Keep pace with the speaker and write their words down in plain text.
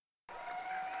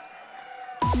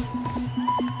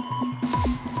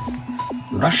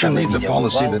Russia needs a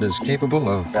policy that is capable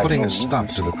of putting a stop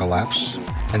to the collapse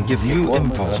and give new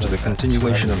impulse to the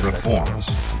continuation of reforms.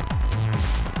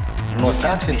 You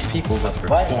can't hit people with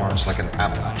reforms like an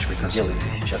avalanche because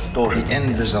the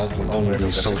end result will only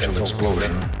be social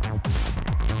explosion.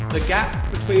 The gap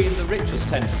between the richest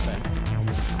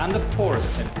 10% and the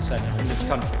poorest 10% in this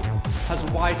country has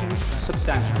widened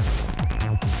substantially.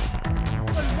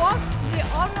 But what the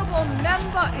honourable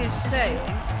member is saying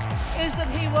is that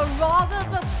he would rather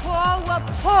the poor were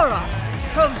poorer,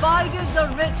 provided the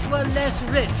rich were less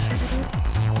rich.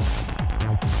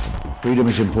 Freedom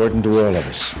is important to all of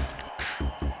us.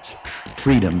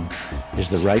 Freedom is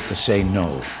the right to say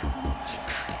no.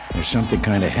 There's something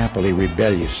kind of happily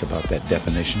rebellious about that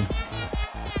definition.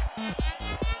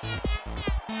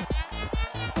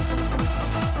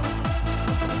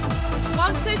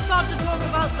 Once they start to talk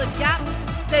about the gap,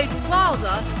 they'd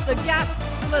rather the gap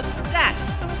was that,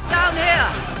 down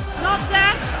here, not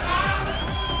that.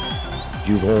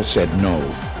 You've all said no,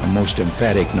 a most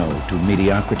emphatic no to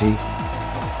mediocrity,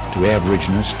 to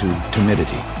averageness, to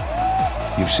timidity.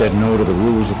 You've said no to the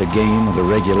rules of the game, or the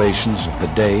regulations of the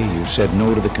day. You've said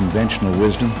no to the conventional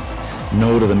wisdom,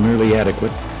 no to the merely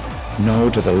adequate, no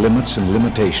to the limits and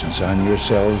limitations on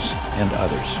yourselves and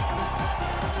others.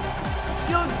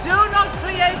 You do not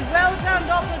create wealth and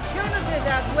opportunity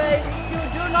that way. You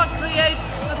do not create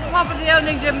a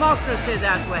property-owning democracy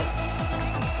that way.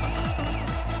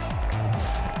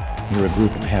 You're a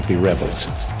group of happy rebels.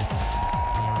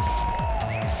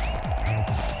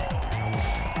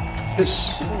 This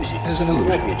is an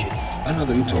illusion,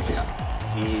 another utopia.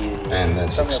 And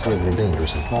that's extremely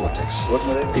dangerous in politics.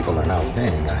 People are now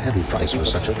paying a heavy price for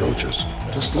such approaches.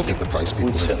 Just look at the price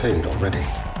people have paid already.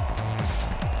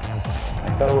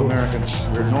 My fellow Americans,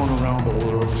 we're known around the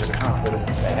world as a confident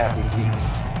and happy people.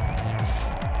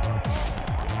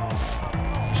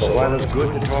 So while it's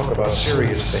good to talk about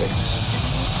serious things,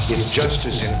 it's just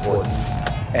as important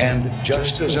and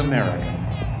just as American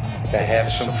to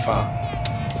have some fun.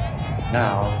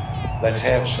 Now, let's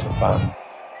have some fun.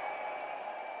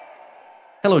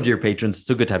 Hello, dear patrons.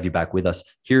 So good to have you back with us.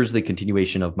 Here's the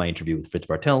continuation of my interview with Fritz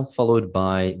Bartel, followed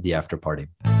by the after party.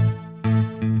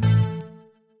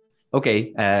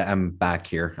 Okay, I'm back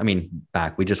here.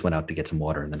 Back. We just went out to get some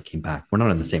water and then came back. We're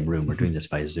not in the same room. We're doing this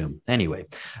via Zoom. Anyway,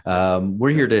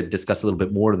 we're here to discuss a little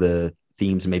bit more of the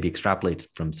themes and maybe extrapolate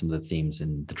from some of the themes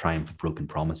in The Triumph of Broken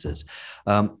Promises.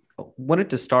 Wanted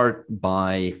to start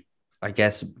by, I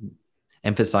guess,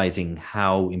 emphasizing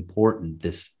how important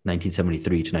this 1973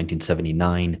 to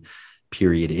 1979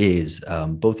 period is,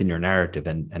 both in your narrative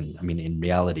and in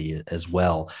reality as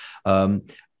well.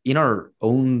 In our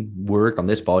own work on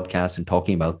this podcast and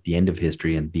talking about the end of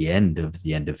history and the end of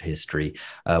the end of history,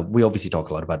 we obviously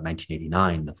talk a lot about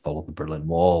 1989, the fall of the Berlin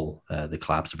Wall, the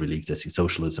collapse of really existing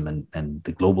socialism and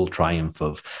the global triumph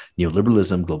of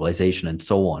neoliberalism, globalization, and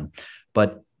so on.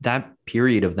 But that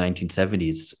period of the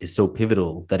 1970s is so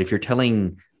pivotal that if you're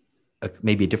telling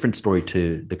maybe a different story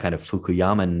to the kind of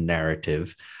Fukuyama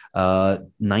narrative,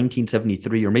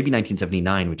 1973 or maybe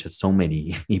 1979, which has so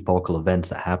many epochal events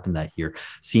that happened that year,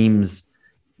 seems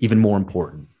even more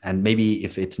important. And maybe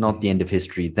if it's not the end of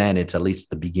history, then it's at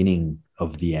least the beginning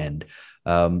of the end.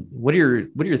 What are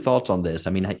your thoughts on this?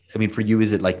 I mean, for you,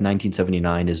 is it like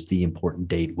 1979 is the important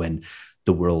date when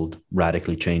the world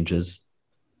radically changes?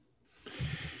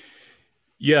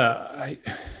 Yeah,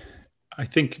 I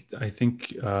think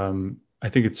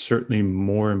it's certainly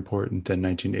more important than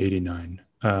 1989.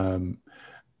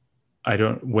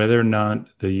 Whether or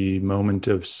not the moment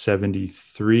of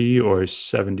 73 or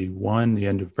 71, the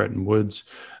end of Bretton Woods,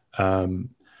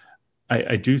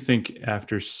 I do think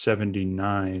after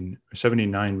 79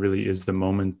 really is the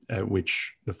moment at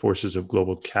which the forces of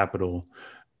global capital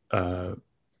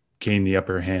gain the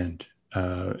upper hand,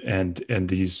 and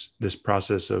this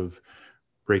process of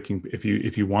breaking, if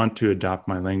you want to adopt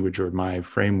my language or my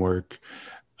framework,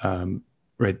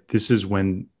 right, this is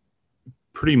when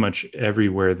pretty much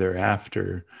everywhere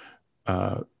thereafter,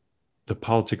 the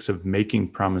politics of making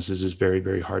promises is very,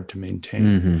 very hard to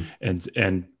maintain,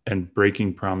 and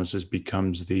breaking promises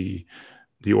becomes the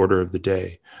order of the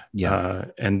day. Yeah,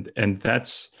 and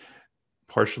that's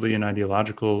partially an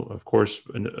ideological, of course,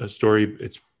 a story.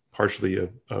 It's partially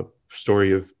a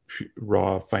story of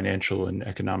raw financial and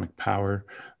economic power.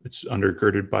 It's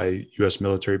undergirded by U.S.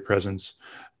 military presence.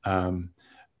 One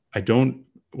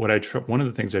of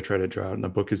the things I try to draw out in the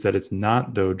book is that it's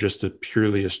not, though, just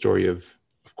purely a story of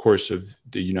course, of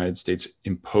the United States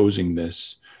imposing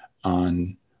this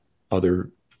on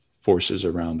other forces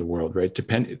around the world, right?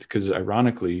 Because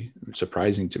ironically,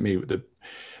 surprising to me,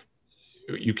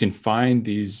 you can find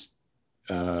these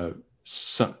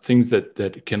some things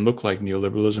that can look like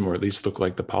neoliberalism, or at least look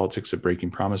like the politics of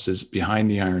breaking promises, behind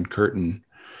the Iron Curtain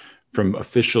from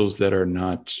officials that are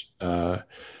not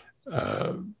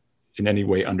in any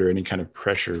way under any kind of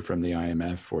pressure from the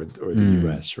IMF or the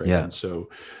US, right? Yeah. And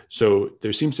so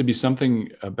there seems to be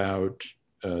something about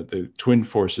the twin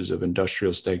forces of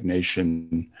industrial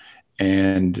stagnation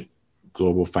and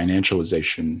global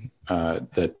financialization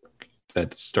that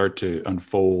start to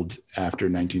unfold after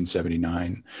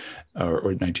 1979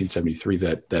 or 1973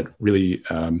 that really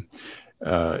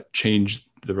changed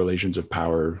the relations of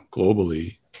power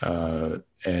globally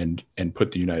and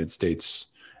put the United States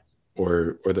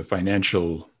or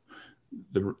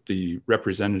the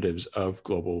representatives of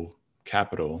global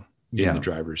capital in the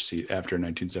driver's seat after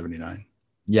 1979.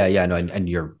 Yeah, no, and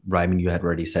you're right. I mean, you had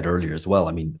already said earlier as well.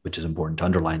 I mean, which is important to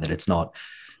underline, that it's not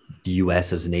the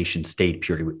U.S. as a nation state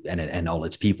purely and all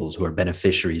its peoples who are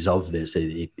beneficiaries of this.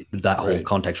 That whole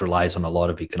context relies on a lot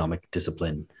of economic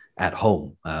discipline at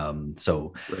home.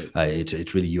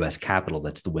 It's really U.S. capital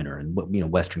that's the winner, and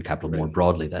Western capital more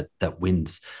broadly that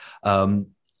wins.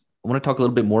 I want to talk a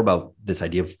little bit more about this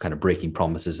idea of kind of breaking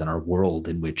promises in our world,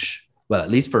 in which, well, at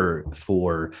least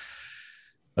for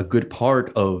a good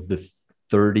part of the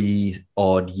 30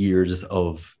 odd years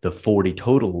of the 40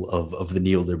 total of the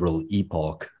neoliberal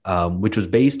epoch, which was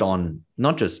based on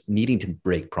not just needing to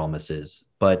break promises,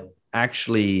 but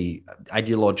actually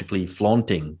ideologically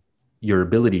flaunting your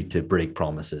ability to break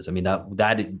promises. I mean,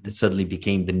 that suddenly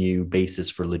became the new basis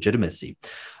for legitimacy,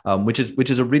 which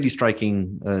is a really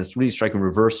striking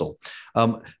reversal.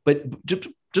 But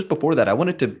just before that, I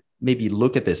wanted to maybe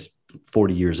look at this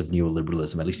 40 years of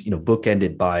neoliberalism, at least,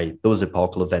 bookended by those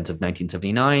epochal events of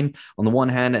 1979 on the one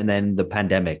hand, and then the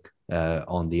pandemic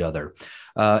on the other.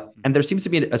 And there seems to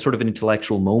be a sort of an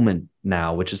intellectual moment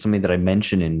now, which is something that I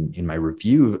mention in my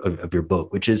review of your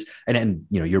book, which is, and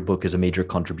your book is a major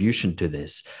contribution to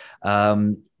this,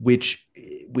 which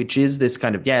is this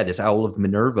kind of, this Owl of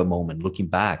Minerva moment, looking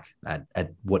back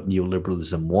at what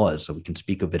neoliberalism was. So we can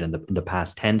speak of it in the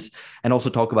past tense, and also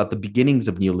talk about the beginnings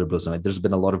of neoliberalism. There's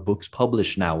been a lot of books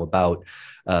published now about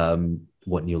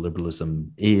what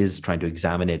neoliberalism is, trying to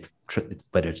examine it,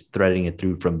 but it's threading it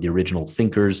through from the original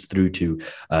thinkers through to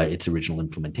its original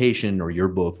implementation, or your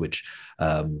book, which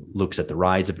looks at the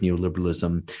rise of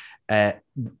neoliberalism.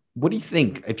 What do you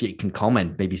think, if you can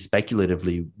comment maybe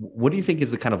speculatively, what do you think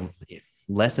is the kind of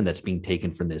lesson that's being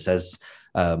taken from this, as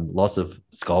lots of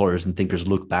scholars and thinkers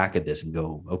look back at this and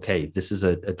go, okay, this is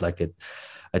a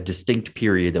distinct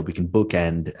period that we can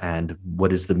bookend, and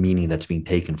what is the meaning that's being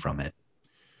taken from it?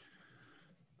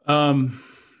 I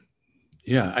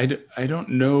don't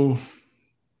know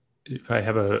if I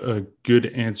have a good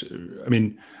answer. I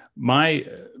mean, I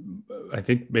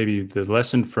think maybe the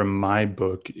lesson from my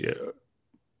book,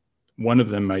 one of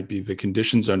them might be the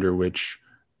conditions under which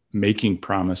making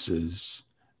promises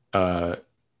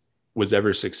was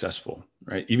ever successful,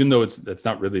 right? Even though that's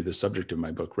not really the subject of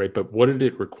my book, right? But what did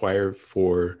it require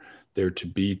for there to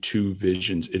be two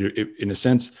visions? In a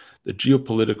sense, the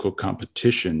geopolitical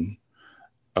competition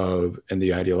and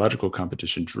the ideological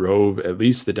competition drove at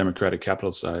least the democratic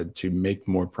capital side to make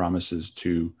more promises,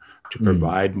 to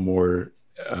provide more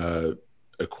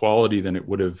equality than it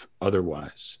would have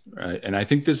otherwise, right? And I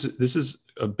think this is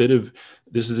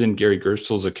in Gary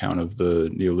Gerstl's account of the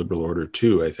neoliberal order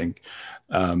too. I think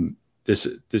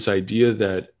this idea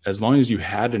that as long as you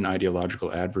had an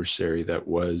ideological adversary that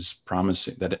was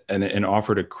promising that and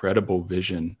offered a credible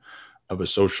vision of a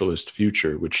socialist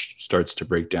future, which starts to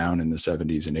break down in the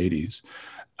 70s and 80s,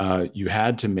 you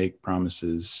had to make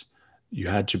promises. You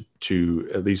had to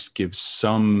at least give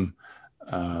some,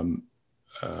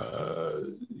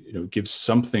 give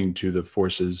something to the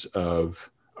forces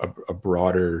of a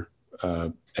broader,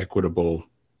 equitable,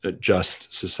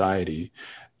 just society.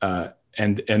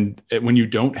 And when you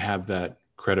don't have that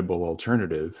credible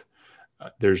alternative,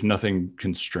 there's nothing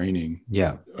constraining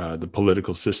the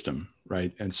political system.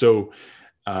 Right. And so,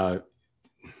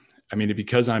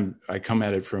 because I come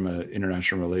at it from an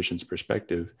international relations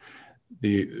perspective,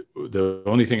 the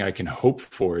only thing I can hope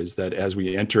for is that as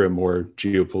we enter a more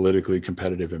geopolitically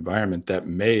competitive environment, that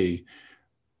may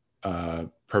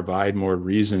provide more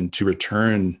reason to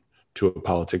return to a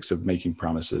politics of making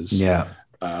promises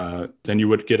than you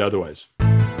would get otherwise.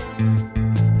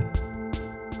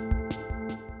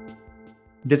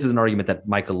 This is an argument that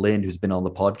Michael Lind, who's been on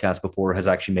the podcast before, has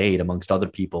actually made, amongst other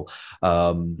people,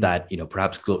 that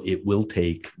perhaps it will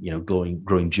take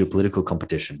growing geopolitical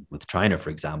competition with China,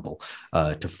 for example,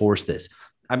 to force this.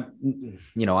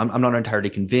 I'm not entirely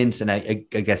convinced, and I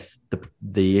guess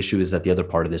the issue is that the other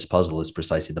part of this puzzle is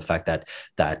precisely the fact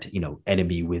that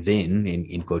enemy within,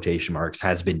 in quotation marks,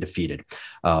 has been defeated,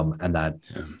 and that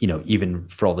even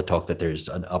for all the talk that there's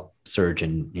an upsurge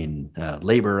in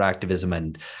labor activism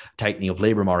and tightening of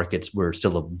labor markets, we're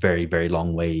still a very, very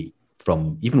long way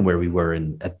from even where we were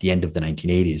at the end of the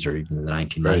 1980s or even the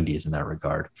 1990s in that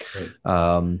regard.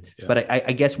 Right. But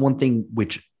I guess one thing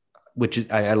which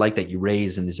I like that you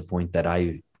raise, and is a point that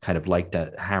I kind of like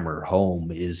to hammer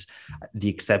home, is the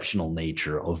exceptional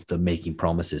nature of the making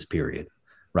promises period,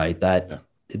 right? That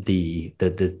the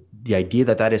idea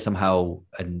that is somehow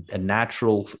a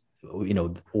natural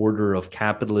order of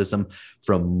capitalism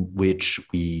from which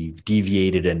we've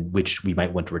deviated and which we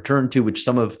might want to return to, which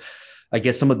some of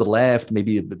the left,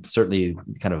 maybe certainly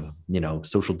kind of,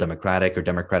 social democratic or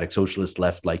democratic socialist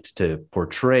left likes to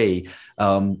portray,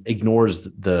 ignores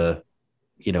the,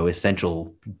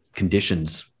 essential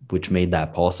conditions which made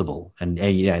that possible. And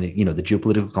the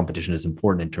geopolitical competition is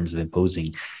important in terms of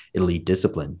imposing elite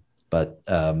discipline. But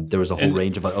there was a whole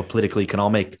range of political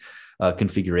economic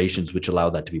configurations which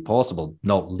allowed that to be possible,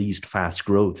 not least fast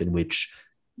growth, in which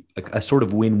a sort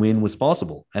of win-win was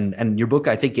possible. And your book,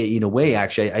 I think, in a way,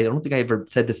 actually, I don't think I ever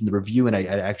said this in the review, and I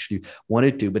actually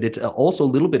wanted to, but it's also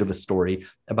a little bit of a story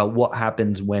about what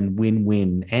happens when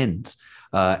win-win ends.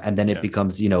 And then it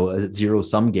becomes, a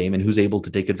zero-sum game, and who's able to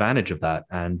take advantage of that.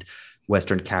 And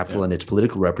Western capital and its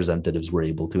political representatives were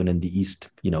able to. And in the East,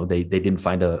 they didn't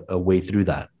find a way through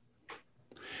that.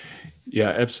 Yeah,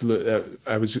 absolutely.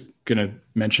 I was going to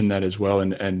mention that as well.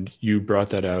 And you brought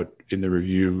that out in the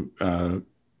review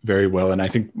very well, and I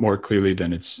think more clearly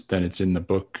than it's in the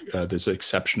book, this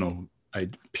exceptional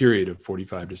period of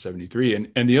 45 to 73.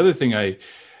 And the other thing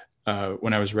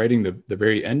when I was writing the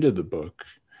very end of the book,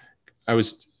 I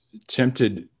was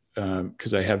tempted,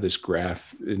 because I have this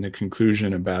graph in the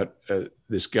conclusion about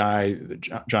this guy,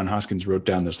 John Hoskins wrote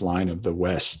down this line of the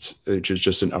West, which is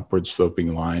just an upward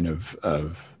sloping line of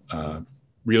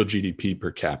real GDP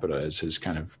per capita as his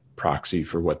kind of proxy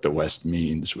for what the West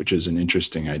means, which is an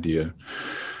interesting idea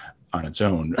on its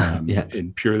own,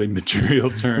 in purely material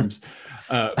terms.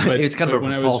 But it's kind of a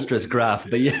preposterous graph,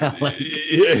 but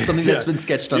something that's been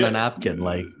sketched on a napkin,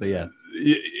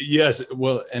 Yes,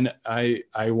 well, and I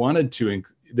wanted to.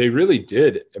 They really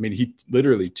did. I mean, he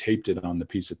literally taped it on the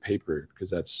piece of paper because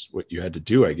that's what you had to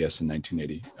do, I guess, in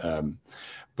 1980.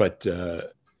 But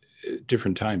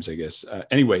different times, I guess.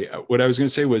 Anyway, what I was going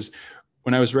to say was,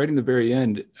 when I was writing the very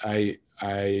end, I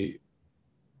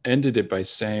ended it by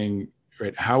saying,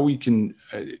 right, how we can,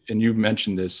 and you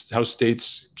mentioned this, how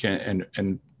states can,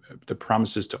 and the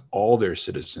promises to all their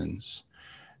citizens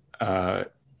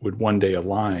would one day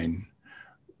align,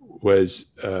 is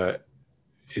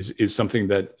something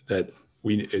that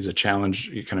is a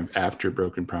challenge kind of after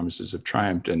broken promises have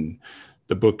triumphed. And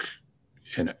the book,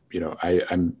 and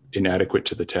I'm inadequate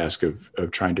to the task of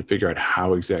trying to figure out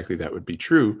how exactly that would be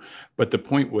true. But the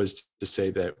point was to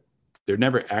say that there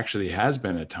never actually has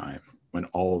been a time when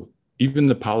even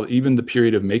the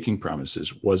period of making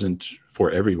promises wasn't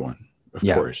for everyone, of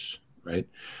course, right?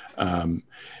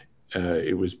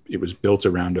 It was built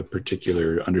around a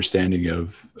particular understanding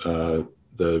of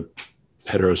the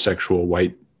heterosexual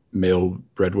white male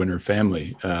breadwinner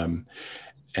family,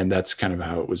 and that's kind of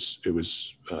how it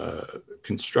was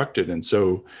constructed. And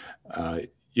so,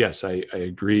 yes, I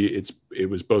agree. It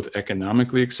was both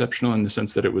economically exceptional in the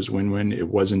sense that it was win-win. It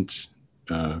wasn't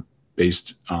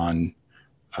based on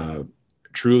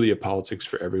truly a politics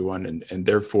for everyone, and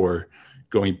therefore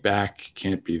going back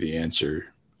can't be the answer.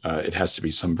 It has to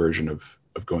be some version of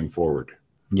going forward.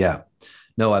 Yeah,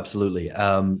 no, absolutely.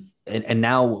 And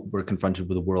now we're confronted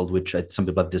with a world which some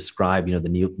people have described, the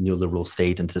neoliberal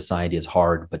state and society as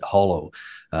hard but hollow,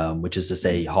 which is to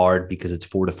say hard because it's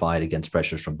fortified against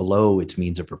pressures from below. Its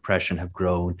means of repression have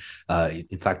grown.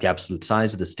 In fact, the absolute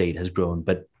size of the state has grown,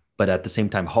 but at the same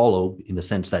time hollow in the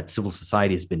sense that civil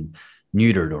society has been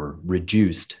neutered or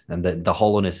reduced. And the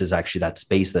hollowness is actually that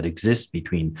space that exists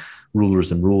between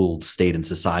rulers and ruled, state and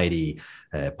society,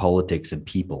 politics and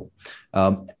people.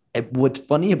 What's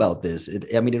funny about this,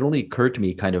 it only occurred to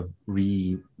me kind of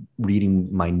reading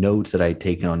my notes that I'd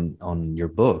taken on your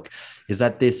book, is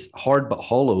that this hard but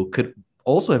hollow could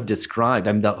also have described,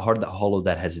 the hard but hollow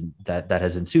that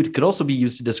has ensued could also be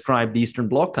used to describe the Eastern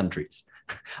Bloc countries.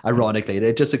 Ironically,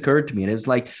 it just occurred to me, and it was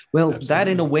like, well, absolutely. That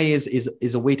in a way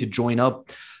is a way to join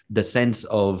up the sense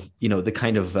of the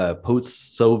kind of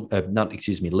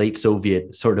late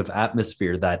Soviet sort of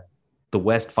atmosphere that the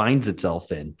West finds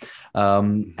itself in,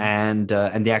 and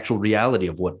the actual reality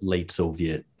of what late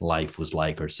Soviet life was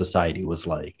like or society was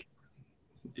like.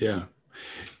 Yeah,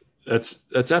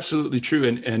 That's absolutely true.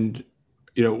 And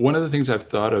one of the things I've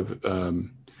thought of,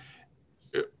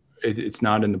 it's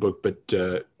not in the book, but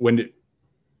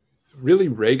really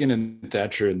Reagan and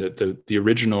Thatcher and the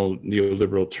original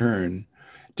neoliberal turn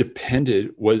they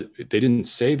didn't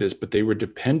say this, but they were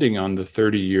depending on the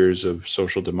 30 years of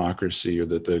social democracy, or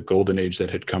the golden age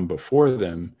that had come before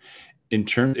them. In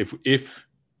turn, if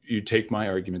you take my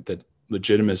argument that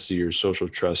legitimacy or social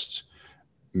trust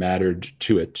mattered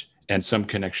to it, and some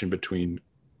connection between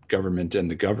government and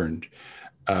the governed,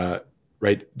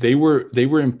 right? They were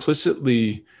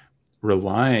implicitly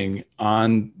relying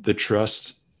on the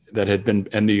trust that had been,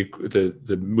 and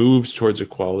the moves towards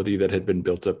equality that had been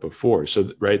built up before. So,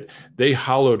 right, they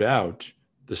hollowed out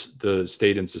the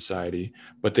state and society,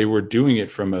 but they were doing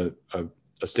it from a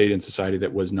state and society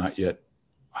that was not yet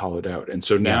hollowed out. And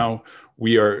so now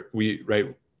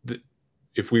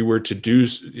if we were to do,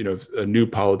 a new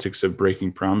politics of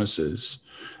breaking promises,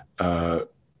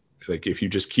 like if you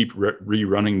just keep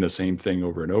rerunning the same thing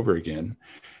over and over again,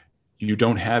 you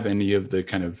don't have any of the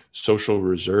kind of social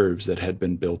reserves that had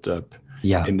been built up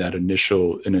in the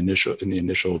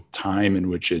initial time in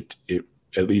which it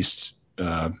at least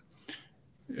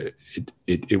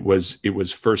it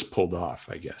was first pulled off,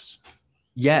 I guess.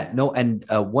 Yeah, no, and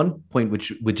one point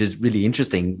which is really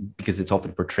interesting, because it's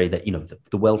often portrayed that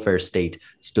the welfare state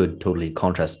stood totally in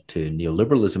contrast to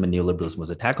neoliberalism, and neoliberalism was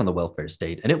an attack on the welfare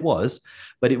state, and it was,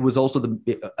 but it was also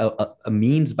a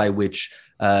means by which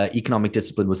economic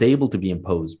discipline was able to be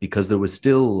imposed, because there was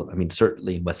still,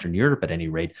 certainly in Western Europe at any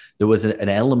rate, there was an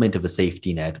element of a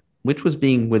safety net which was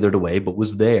being withered away, but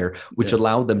was there, which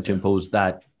allowed them to impose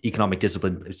that economic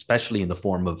discipline, especially in the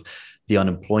form of the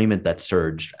unemployment that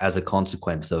surged as a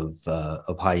consequence of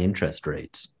high interest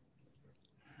rates.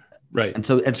 Right. And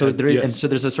so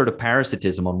there's a sort of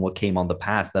parasitism on what came on the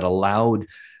past that allowed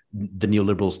the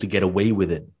neoliberals to get away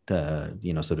with it,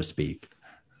 so to speak.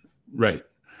 Right.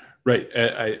 Right.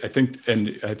 I think,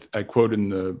 and I quote in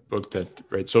the book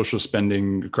that, social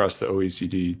spending across the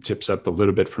OECD tips up a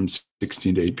little bit from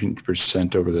 16 to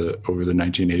 18% over the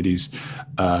 1980s.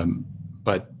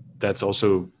 But that's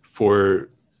also for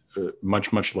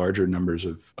much, much larger numbers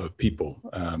of people.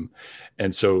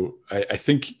 And so I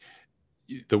think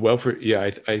the welfare,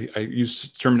 I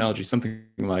use terminology, something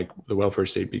like the welfare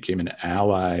state became an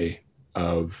ally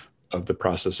of the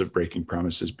process of breaking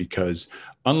promises, because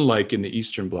unlike in the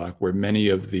Eastern Bloc, where many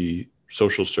of the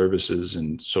social services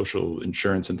and social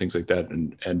insurance and things like that,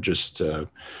 and just the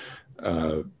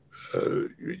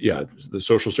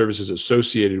social services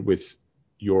associated with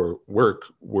your work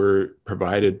were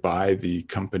provided by the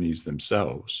companies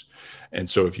themselves. And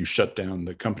so if you shut down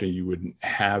the company, you wouldn't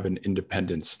have an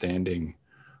independent standing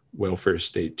welfare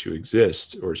state to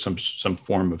exist, or some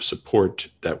form of support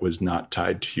that was not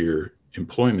tied to your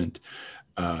employment.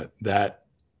 That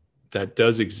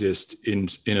does exist in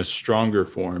a stronger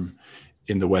form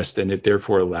in the West, and it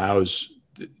therefore allows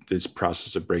this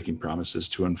process of breaking promises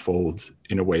to unfold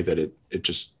in a way that it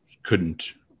just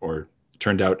couldn't, or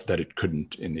turned out that it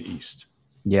couldn't in the East.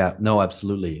 Yeah, no,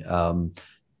 absolutely.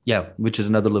 Which is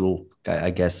another little, I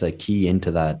guess, a key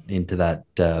into that,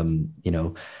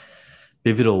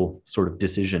 pivotal sort of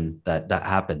decision that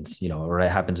happens, or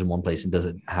it happens in one place and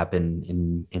doesn't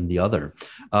happen in the other.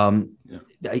 I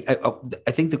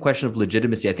think the question of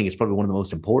legitimacy, I think, is probably one of the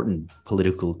most important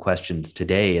political questions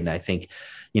today. And I think,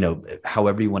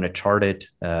 however you want to chart it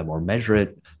or measure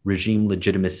it, regime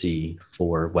legitimacy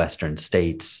for Western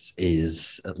states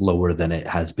is lower than it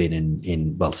has been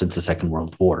since the Second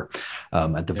World War,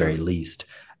 at the very least.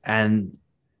 And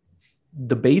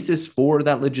the basis for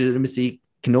that legitimacy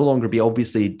can no longer be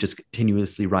obviously just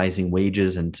continuously rising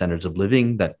wages and standards of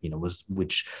living that,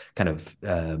 which kind of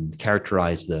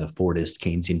characterized the Fordist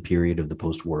Keynesian period of the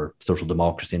post-war social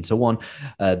democracy and so on.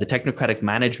 The technocratic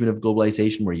management of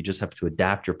globalization, where you just have to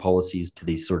adapt your policies to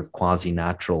these sort of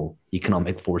quasi-natural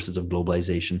economic forces of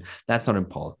globalization, that's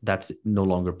no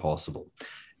longer possible.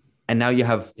 And now you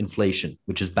have inflation,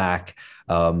 which is back,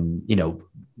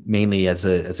 mainly as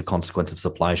a consequence of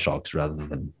supply shocks rather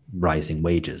than rising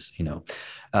wages,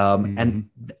 and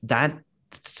that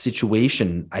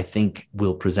situation, I think,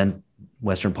 will present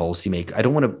Western policymakers. I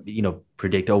don't want to,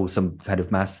 predict, some kind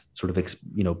of mass sort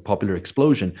of, popular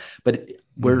explosion, but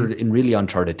we're in really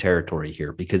uncharted territory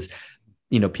here, because,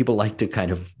 people like to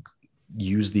kind of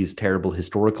use these terrible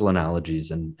historical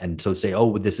analogies and so say,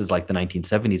 this is like the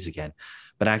 1970s again.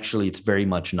 But actually, it's very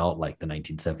much not like the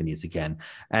 1970s again.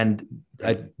 And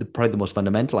probably the most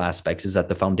fundamental aspects is that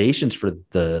the foundations for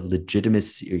the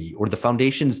legitimacy, or the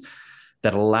foundations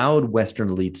that allowed Western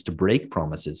elites to break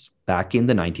promises back in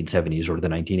the 1970s or the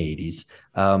 1980s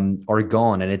are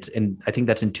gone. And I think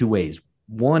that's in two ways.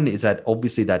 One is that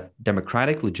obviously that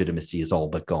democratic legitimacy is all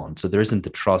but gone. So there isn't the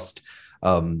trust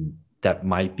that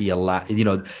might be allowed.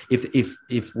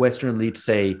 If Western elites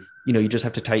say, you just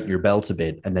have to tighten your belts a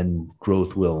bit, and then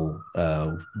growth will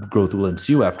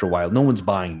ensue after a while. No one's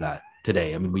buying that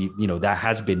today. I mean, that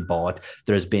has been bought.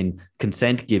 There's been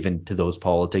consent given to those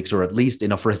politics, or at least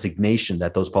enough resignation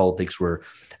that those politics were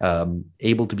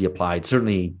able to be applied.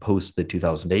 Certainly post the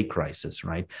 2008 crisis,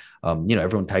 right?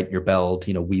 Everyone tighten your belt.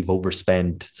 We've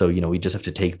overspent, so we just have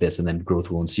to take this, and then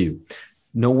growth will ensue.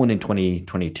 No one in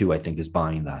 2022, I think, is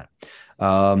buying that.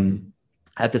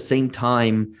 At the same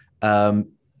time,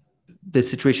 the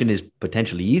situation is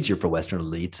potentially easier for Western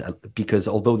elites because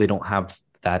although they don't have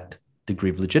that degree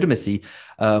of legitimacy,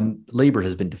 labor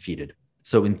has been defeated.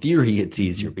 So in theory, it's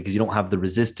easier because you don't have the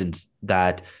resistance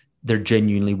that there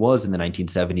genuinely was in the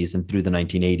 1970s and through the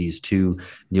 1980s to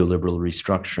neoliberal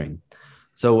restructuring.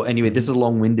 So anyway, this is a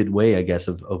long-winded way, I guess,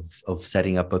 of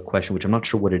setting up a question, which I'm not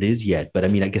sure what it is yet. But I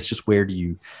mean, I guess just where do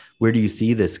you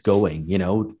see this going?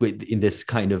 In this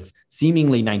kind of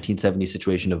seemingly 1970s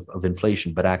situation of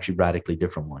inflation, but actually radically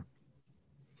different one.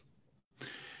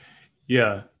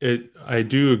 Yeah, I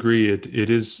do agree. It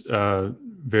is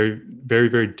very, very,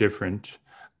 very different.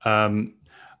 I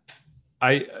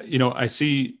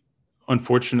see,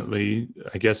 unfortunately,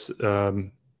 I guess.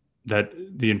 That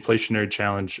the inflationary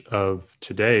challenge of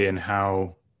today and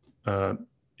how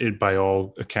it, by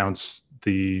all accounts,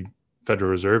 the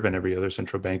Federal Reserve and every other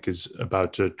central bank is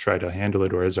about to try to handle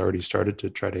it, or has already started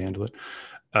to try to handle it,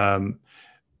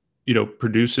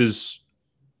 produces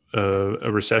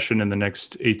a recession in the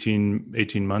next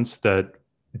 18 months that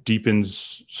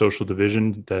deepens social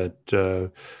division,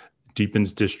 that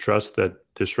deepens distrust, that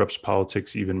disrupts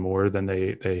politics even more than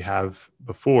they have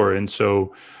before. And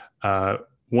so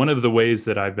one of the ways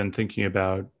that I've been thinking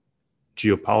about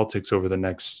geopolitics over the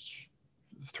next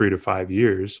 3 to 5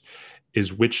 years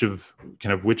is which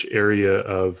area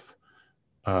of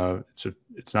it's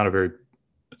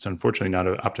unfortunately not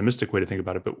an optimistic way to think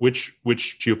about it, but which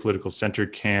geopolitical center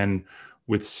can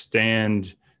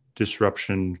withstand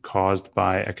disruption caused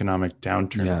by economic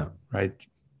downturn, right?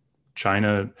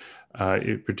 China,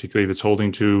 particularly if it's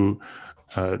holding to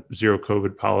zero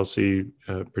COVID policy,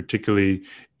 particularly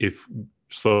if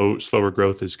slower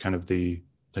growth is kind of the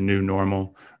new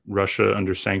normal. Russia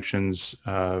under sanctions,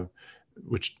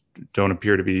 which don't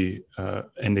appear to be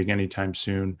ending anytime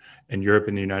soon, and Europe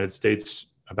and the United States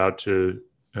about to,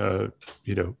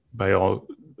 by all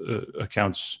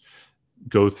accounts,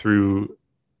 go through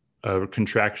a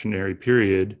contractionary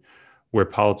period where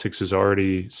politics is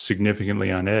already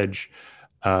significantly on edge.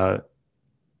 The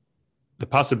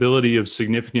possibility of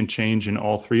significant change in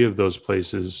all three of those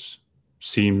places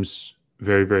seems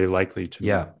very, very likely to me.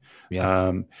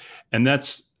 Yeah. And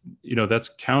that's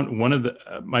one of the,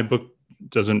 my book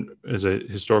doesn't, as a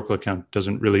historical account,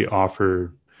 doesn't really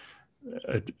offer,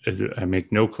 I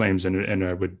make no claims and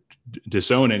I would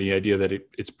disown any idea that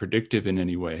it's predictive in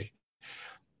any way.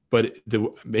 But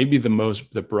maybe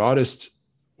the broadest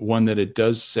one that it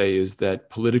does say is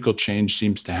that political change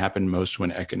seems to happen most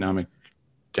when economic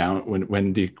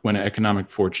economic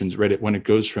fortunes, right? When it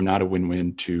goes from not a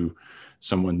win-win to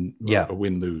someone a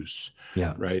win-lose,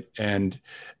 right? And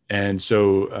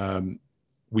so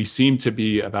we seem to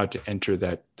be about to enter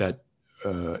that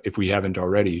if we haven't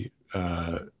already,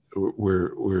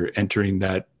 we're entering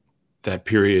that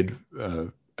period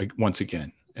once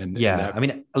again. I mean,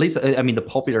 at least, the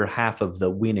popular half of the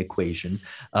win equation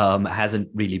hasn't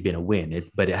really been a win,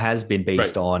 but it has been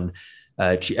based on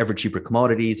ever cheaper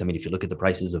commodities. I mean, if you look at the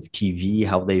prices of TVs,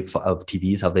 how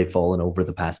they've fallen over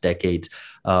the past decades,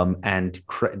 and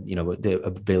the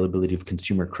availability of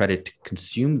consumer credit to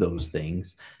consume those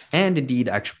things, and indeed,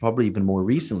 actually, probably even more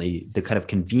recently, the kind of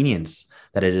convenience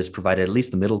that it has provided, at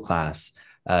least the middle class,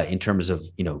 in terms of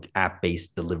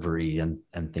app-based delivery and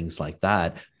things like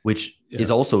that, which is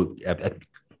also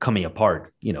coming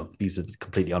apart. These are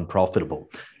completely unprofitable.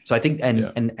 So I think,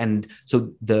 and so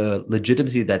the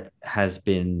legitimacy that has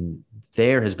been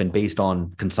based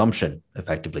on consumption,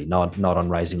 effectively, not on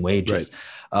rising wages.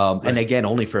 Right. And again,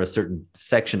 only for a certain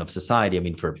section of society. I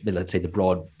mean, for, let's say,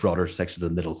 the broader section of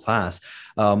the middle class,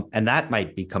 and that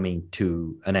might be coming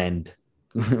to an end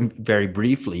very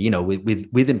briefly,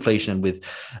 with inflation, with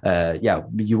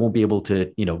you won't be able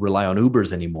to rely on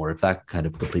Ubers anymore if that kind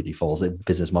of completely falls, the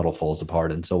business model falls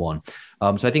apart and so on.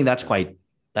 So I think that's quite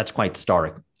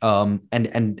stark.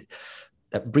 And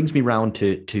that brings me around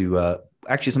to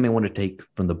actually something I want to take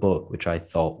from the book, which I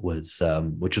thought was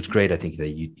which was great. I think that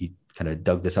you kind of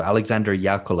dug this out. Alexander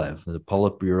Yakolev, the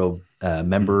Politburo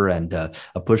member and a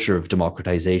pusher of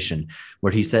democratization,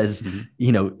 where he says,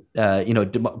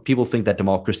 people think that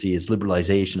democracy is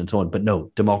liberalization and so on, but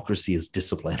no, democracy is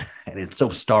discipline, and it's so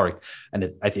stark, and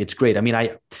it's great. I mean,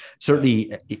 I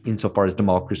certainly, insofar as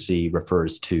democracy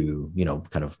refers to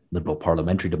kind of liberal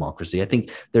parliamentary democracy, I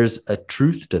think there's a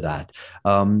truth to that,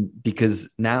 because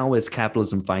now as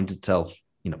capitalism finds itself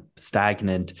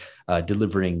stagnant,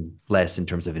 delivering less in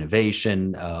terms of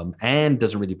innovation, and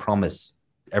doesn't really promise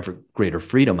ever greater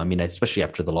freedom. I mean, especially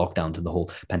after the lockdowns and the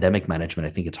whole pandemic management,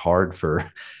 I think it's hard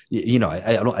for,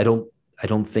 I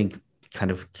don't think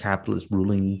kind of capitalist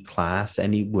ruling class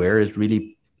anywhere is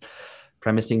really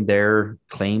premising their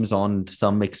claims on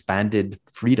some expanded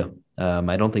freedom.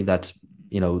 I don't think that's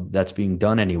being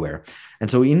done anywhere. And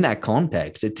so in that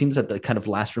context, it seems that the kind of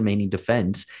last remaining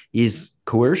defense is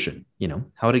coercion,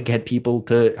 how to get people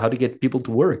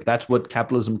to work. That's what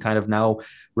capitalism kind of now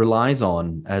relies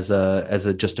on as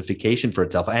a justification for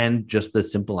itself, and just the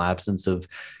simple absence of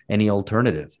any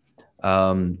alternative.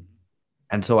 And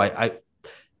so I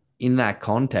in that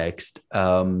context,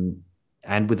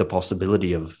 and with the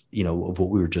possibility of what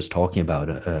we were just talking about,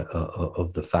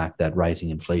 of the fact that rising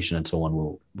inflation and so on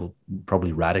will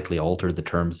probably radically alter the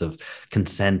terms of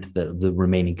consent, the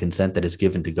remaining consent that is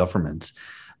given to governments.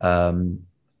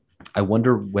 I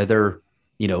wonder whether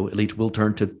elites will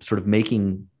turn to sort of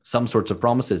making some sorts of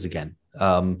promises again,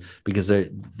 because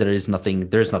there's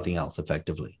nothing else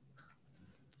effectively.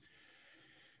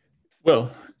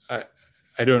 Well,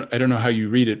 I don't know how you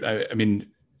read it. I mean,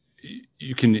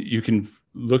 you can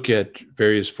look at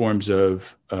various forms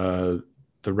of the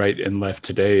right and left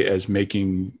today as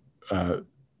making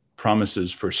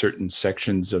promises for certain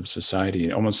sections of society,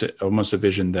 and almost a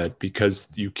vision that because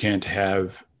you can't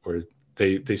have, or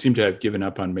they seem to have given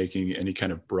up on making any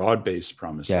kind of broad-based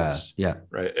promises. Yeah.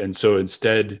 Right. And so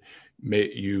instead,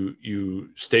 you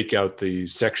stake out the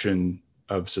section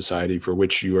of society for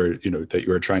which you are, that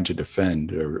you are trying to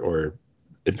defend or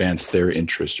advance their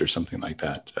interest or something like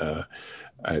that.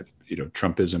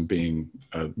 Trumpism being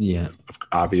an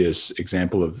obvious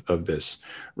example of this,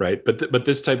 right? But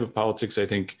this type of politics, I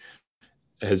think,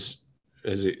 has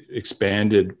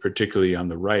expanded, particularly on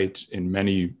the right, in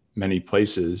many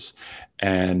places,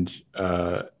 and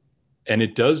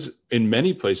it does in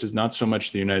many places, not so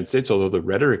much the United States, although the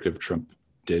rhetoric of Trump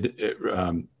did.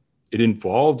 It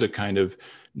involved a kind of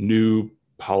new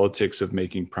politics of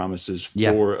making promises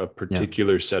for a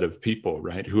particular set of people,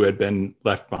 right, who had been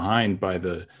left behind by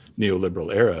the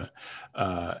neoliberal era.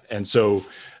 And so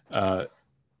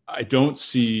I don't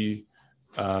see,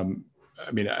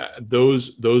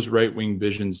 those right-wing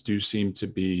visions do seem to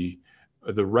be,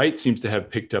 the right seems to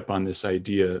have picked up on this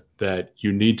idea that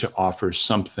you need to offer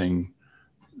something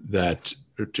that,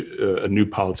 a new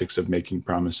politics of making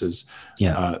promises.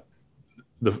 The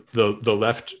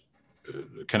left,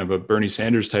 kind of a Bernie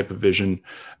Sanders type of vision,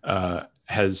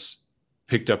 has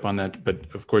picked up on that,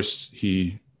 but of course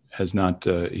he has not.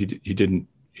 He didn't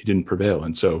prevail,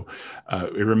 and so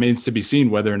it remains to be seen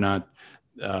whether or not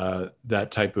that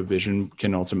type of vision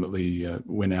can ultimately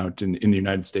win out in the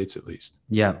United States, at least.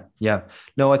 Yeah.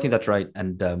 No, I think that's right.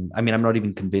 And I'm not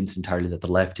even convinced entirely that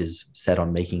the left is set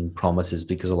on making promises,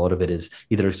 because a lot of it is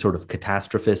either sort of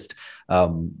catastrophist,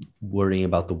 worrying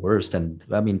about the worst. And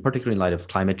particularly in light of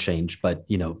climate change, but,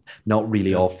 not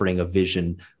really offering a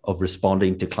vision of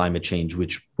responding to climate change,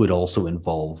 which would also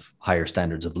involve higher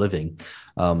standards of living.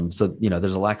 So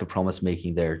there's a lack of promise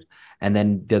making there. And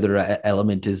then the other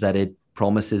element is that it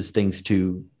promises things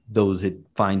to those it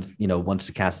finds, wants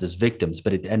to cast as victims,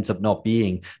 but it ends up not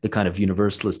being the kind of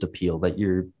universalist appeal that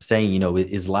you're saying,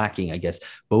 is lacking, I guess,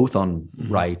 both on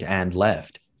right and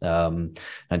left. And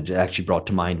it actually brought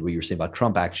to mind what you were saying about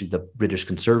Trump. Actually, the British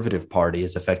Conservative Party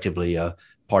is effectively a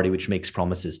party which makes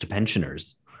promises to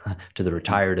pensioners, to the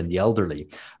retired and the elderly,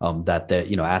 that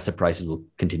the asset prices will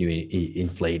continue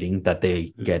inflating, that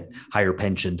they get higher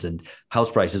pensions and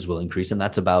house prices will increase, and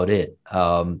that's about it.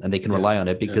 And they can rely on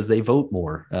it because they vote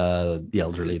more, the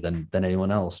elderly, than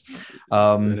anyone else.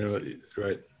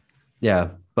 Right. Yeah,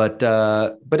 but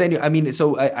anyway,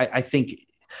 so I think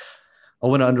I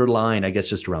want to underline, I guess,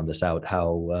 just to round this out,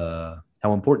 how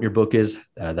important your book is,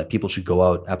 that people should go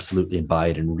out absolutely and buy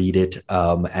it and read it,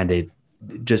 and it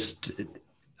just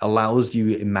allows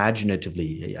you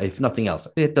imaginatively, if nothing else,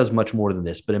 it does much more than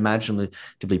this, but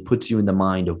imaginatively puts you in the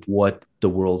mind of what the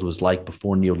world was like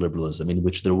before neoliberalism, in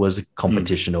which there was a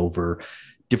competition over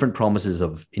different promises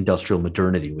of industrial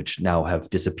modernity, which now have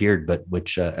disappeared, but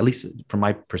which, at least from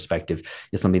my perspective,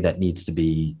 is something that needs to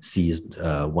be seized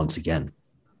once again.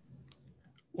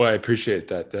 Well, I appreciate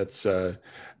that. That's,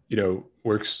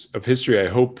 works of history, I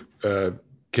hope,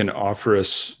 can offer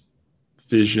us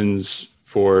visions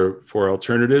for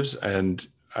alternatives. And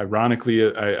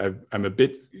ironically, I'm a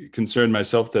bit concerned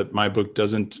myself that my book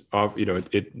doesn't offer,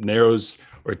 it narrows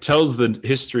or tells the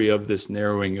history of this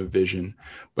narrowing of vision,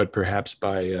 but perhaps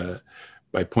by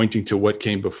pointing to what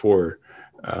came before,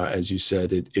 as you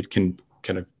said, it can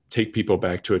kind of take people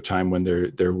back to a time when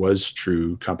there was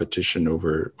true competition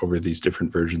over these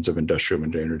different versions of industrial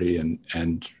modernity,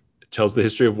 and tells the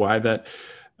history of why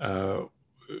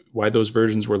those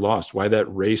versions were lost, why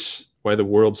the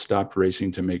world stopped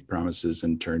racing to make promises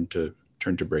and turned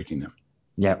to breaking them.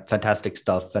 Yeah, fantastic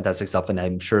stuff. And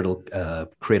I'm sure it'll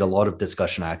create a lot of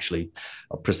discussion actually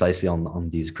precisely on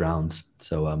these grounds.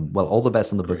 So, well, all the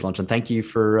best on the book launch, and thank you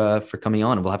for coming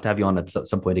on. And we'll have to have you on at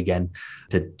some point again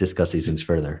to discuss these things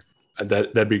further.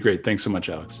 That'd be great. Thanks so much,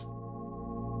 Alex.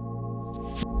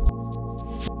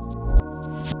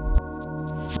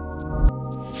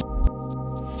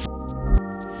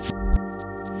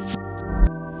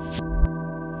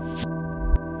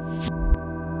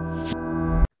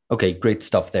 Okay, great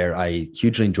stuff there. I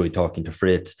hugely enjoyed talking to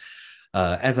Fritz.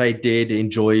 As I did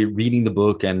enjoy reading the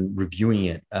book and reviewing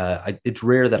it. It's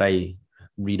rare that I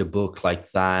read a book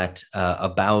like that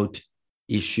about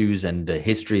issues and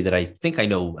history that I think I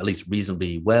know at least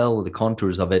reasonably well, the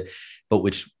contours of it, but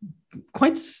which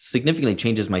quite significantly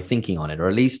changes my thinking on it, or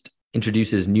at least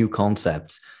introduces new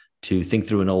concepts to think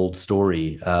through an old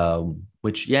story,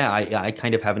 which, I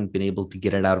kind of haven't been able to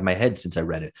get it out of my head since I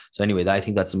read it. So anyway, I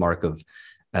think that's a mark of,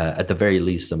 at the very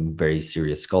least, some very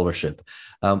serious scholarship.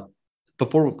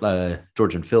 Before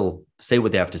George and Phil say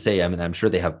what they have to say, I mean, I'm sure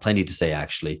they have plenty to say,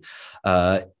 actually.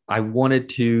 I wanted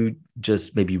to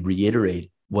just maybe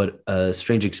reiterate what a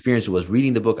strange experience it was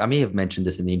reading the book. I may have mentioned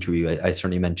this in the interview. I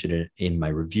certainly mentioned it in my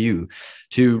review.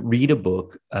 To read a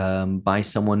book by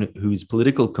someone whose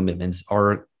political commitments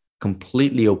are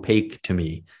completely opaque to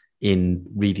me in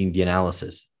reading the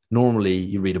analysis. Normally,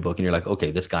 you read a book and you're like,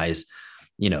 okay, this guy's,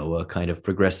 a kind of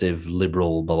progressive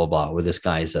liberal, blah, blah, blah, or this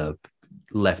guy's a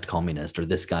left communist, or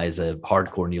this guy's a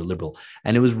hardcore neoliberal.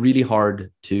 And it was really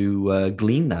hard to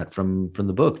glean that from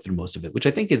the book through most of it, which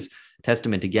I think is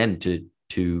testament again to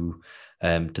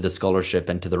the scholarship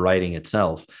and to the writing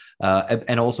itself.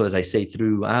 And also, as I say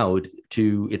throughout,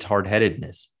 to its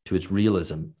hard-headedness, to its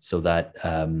realism, so that,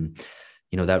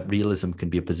 that realism can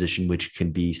be a position which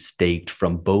can be staked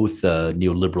from both the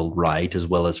neoliberal right as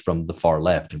well as from the far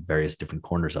left in various different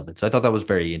corners of it. So I thought that was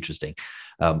very interesting.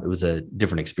 It was a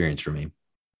different experience for me.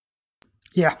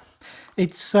 Yeah,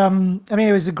 it's. I thought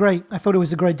it was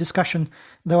a great discussion.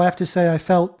 Though I have to say, I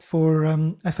felt for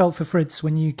Fritz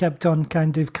when you kept on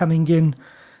kind of coming in,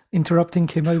 interrupting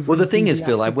him over. Well, the thing is,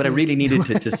 Phil, what I really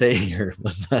needed to say here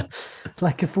was that,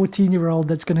 like a 14-year-old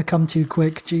that's going to come too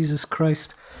quick. Jesus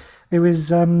Christ, it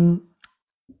was. I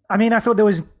thought there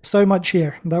was so much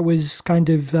here that was kind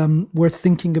of worth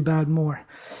thinking about more.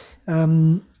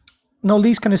 Not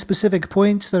least kind of specific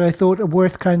points that I thought are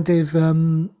worth kind of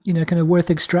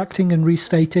worth extracting and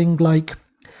restating, like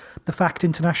the fact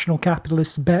international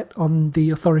capitalists bet on the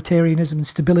authoritarianism and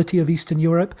stability of Eastern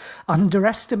Europe,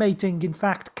 underestimating, in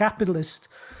fact,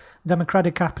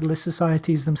 democratic capitalist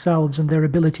societies themselves and their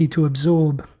ability to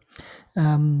absorb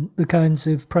the kinds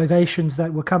of privations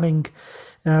that were coming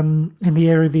in the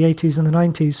era of the 80s and the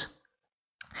 90s.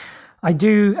 I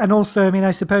do, and also, I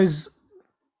suppose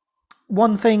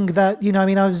one thing that,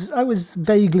 I was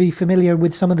vaguely familiar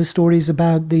with some of the stories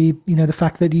about the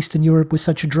fact that Eastern Europe was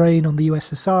such a drain on the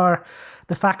USSR,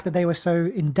 the fact that they were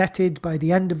so indebted by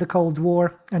the end of the Cold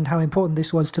War, and how important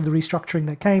this was to the restructuring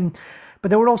that came.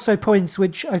 But there were also points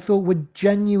which I thought were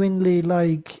genuinely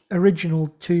original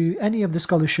to any of the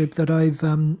scholarship that I've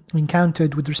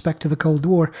encountered with respect to the Cold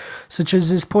War, such as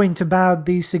his point about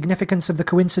the significance of the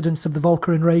coincidence of the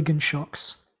Volcker and Reagan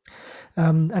shocks.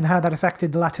 And how that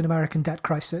affected the Latin American debt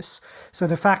crisis. So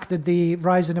the fact that the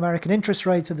rise in American interest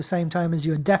rates at the same time as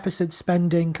your deficit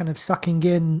spending kind of sucking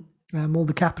in all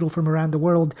the capital from around the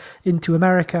world into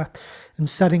America and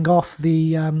setting off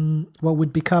the what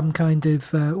would become kind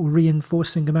of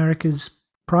reinforcing America's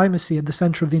primacy at the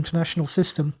center of the international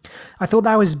system. I thought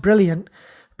that was brilliant,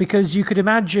 because you could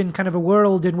imagine kind of a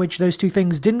world in which those two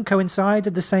things didn't coincide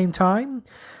at the same time,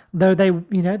 though they,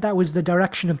 that was the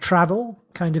direction of travel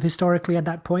kind of historically at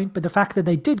that point. But the fact that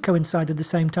they did coincide at the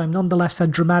same time nonetheless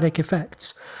had dramatic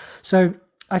effects. So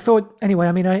I thought, anyway,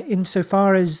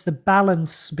 insofar as the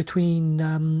balance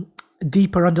between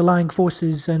deeper underlying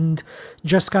forces and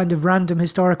just kind of random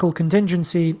historical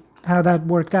contingency, how that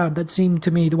worked out, that seemed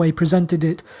to me, the way he presented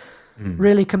it,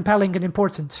 really compelling and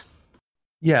important.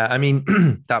 Yeah, I mean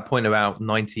that point about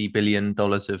 $90 billion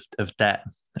of debt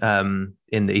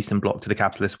in the Eastern Bloc to the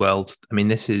capitalist world. I mean,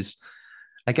 this is,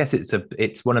 I guess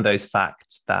it's one of those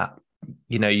facts that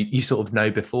you sort of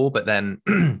know before, but then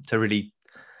to really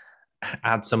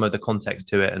add some of the context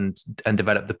to it and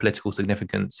develop the political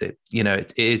significance, it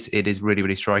is really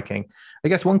really striking. I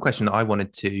guess one question that I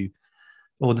wanted to,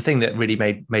 or the thing that really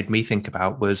made me think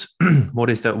about was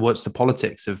what's the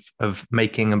politics of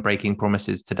making and breaking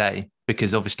promises today?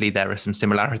 Because obviously there are some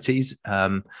similarities.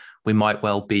 We might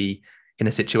well be in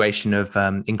a situation of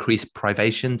increased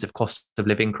privations, of cost of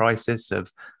living crisis,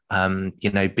 of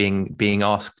being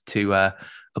asked to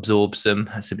absorb some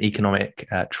economic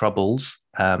troubles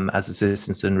as a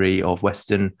citizenry of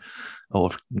Western,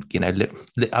 or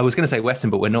I was going to say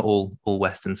Western, but we're not all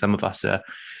Western. Some of us are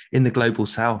in the global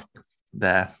South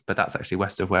there, but that's actually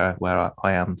west of where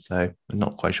I am, so I'm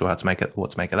not quite sure what to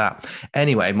make of that.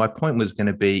 Anyway, my point was going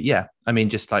to be,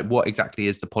 just like, what exactly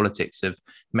is the politics of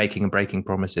making and breaking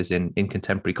promises in the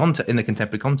contemporary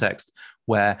context,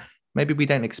 where maybe we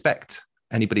don't expect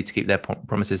anybody to keep their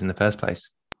promises in the first place,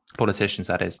 politicians,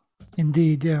 that is.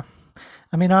 Indeed, yeah.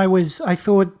 I mean, I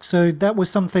thought, so that was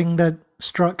something that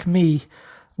struck me,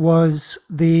 was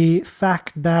the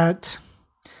fact that,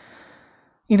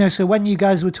 so when you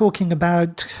guys were talking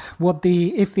about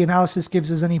if the analysis gives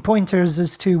us any pointers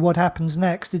as to what happens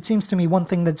next, it seems to me one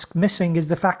thing that's missing is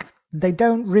the fact they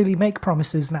don't really make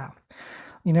promises now,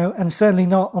 and certainly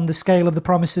not on the scale of the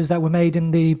promises that were made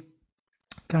in the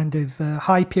kind of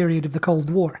high period of the Cold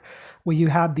War, where you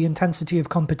had the intensity of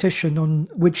competition on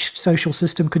which social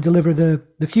system could deliver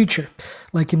the future,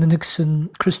 like in the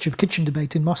Nixon-Khrushchev kitchen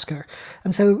debate in Moscow.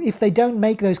 And so if they don't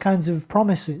make those kinds of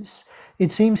promises,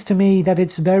 it seems to me that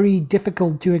it's very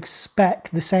difficult to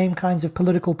expect the same kinds of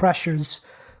political pressures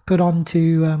put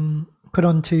onto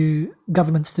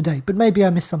governments today. But maybe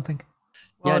I missed something.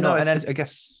 Yeah, I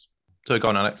guess. So go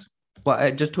on, Alex.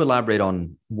 Well, just to elaborate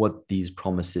on what these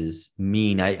promises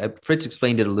mean, Fritz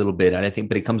explained it a little bit, and I think,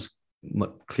 but it comes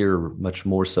clearer, much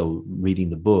more so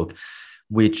reading the book,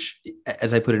 which,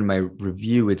 as I put in my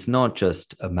review, it's not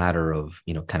just a matter of,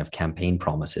 kind of campaign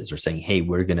promises or saying, hey,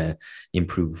 we're going to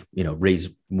improve, raise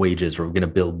wages, or we're going to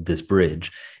build this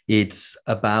bridge. It's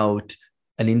about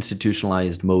an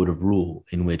institutionalized mode of rule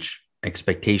in which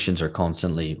expectations are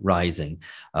constantly rising.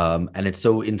 And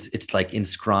it's like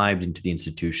inscribed into the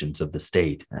institutions of the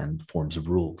state and forms of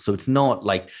rule. So it's not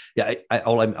like,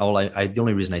 the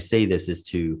only reason I say this is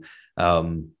to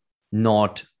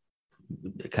not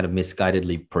kind of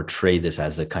misguidedly portray this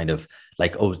as a kind of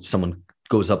like, someone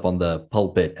goes up on the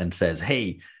pulpit and says,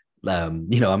 hey, I'm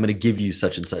going to give you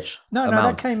such and such. No,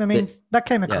 that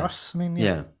came across.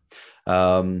 Yeah.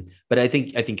 But I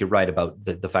think you're right about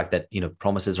the fact that,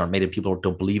 promises aren't made and people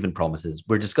don't believe in promises.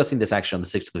 We're discussing this actually on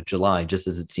the 6th of July, just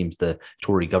as it seems the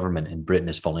Tory government in Britain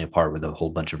is falling apart with a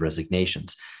whole bunch of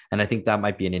resignations. And I think that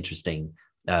might be an interesting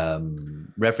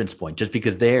reference point, just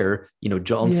because there,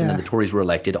 Johnson and the Tories were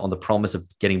elected on the promise of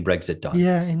getting Brexit done.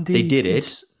 Yeah, indeed. They did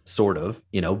it, sort of,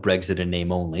 Brexit in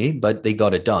name only, but they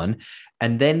got it done.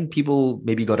 And then people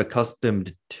maybe got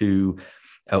accustomed to,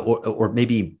 or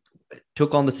maybe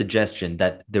took on the suggestion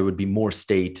that there would be more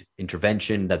state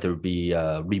intervention, that there would be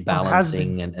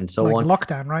rebalancing and so like on.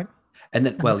 Lockdown, right? And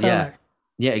then,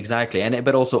 yeah, exactly. And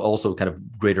but also kind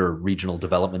of greater regional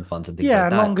development funds and things like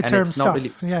that. Yeah, longer term stuff.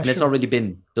 It's not really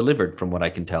been delivered from what I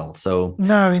can tell. So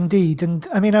no, indeed. And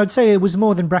I mean, I would say it was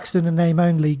more than Brexit in name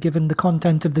only, given the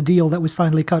content of the deal that was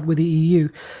finally cut with the EU.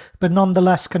 But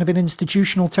nonetheless, kind of in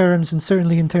institutional terms, and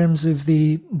certainly in terms of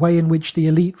the way in which the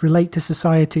elite relate to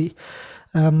society,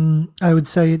 I would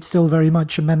say it's still very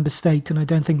much a member state, and I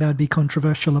don't think that would be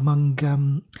controversial among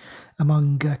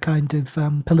kind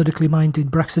of politically minded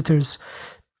Brexiters.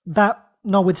 That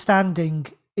notwithstanding,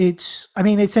 it's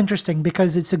interesting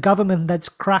because it's a government that's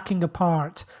cracking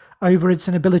apart over its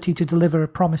inability to deliver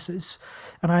promises.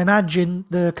 And I imagine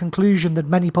the conclusion that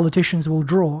many politicians will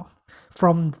draw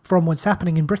from what's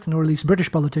happening in Britain, or at least British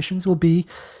politicians, will be,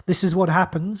 this is what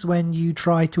happens when you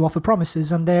try to offer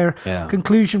promises. And their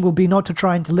conclusion will be not to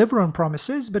try and deliver on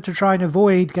promises, but to try and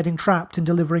avoid getting trapped in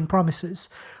delivering promises.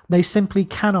 They simply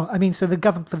cannot. So the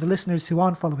government, for the listeners who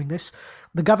aren't following this,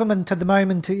 the government at the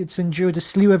moment, it's endured a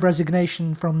slew of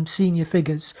resignation from senior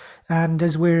figures. And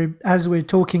as we're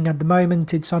talking at the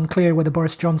moment, it's unclear whether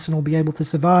Boris Johnson will be able to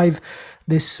survive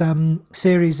this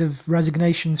series of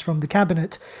resignations from the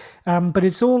cabinet. But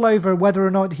it's all over whether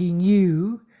or not he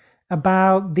knew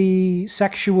about the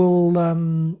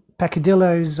sexual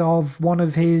peccadillos of one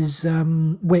of his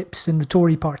whips in the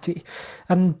Tory party.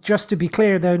 And just to be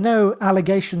clear, there are no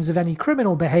allegations of any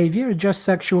criminal behaviour, just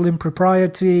sexual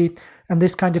impropriety and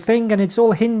this kind of thing. And it's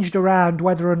all hinged around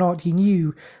whether or not he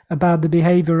knew about the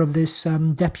behavior of this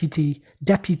deputy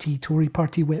Tory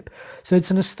party whip. So it's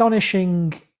an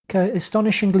astonishingly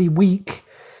weak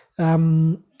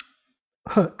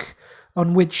hook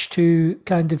on which to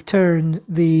kind of turn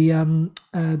the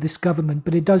this government.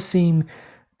 But it does seem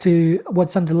to,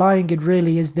 what's underlying it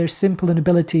really is their simple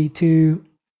inability to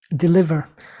deliver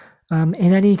in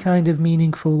any kind of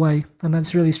meaningful way, and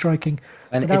that's really striking.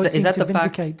 And so that is that the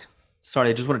vindicate. Sorry,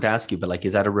 I just wanted to ask you, but like,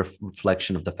 is that a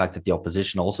reflection of the fact that the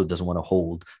opposition also doesn't want to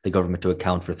hold the government to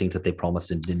account for things that they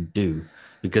promised and didn't do?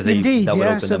 Because Indeed, that would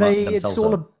yeah. open So them themselves it's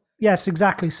all up. yes,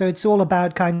 exactly. So it's all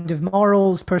about kind of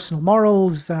morals, personal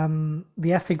morals,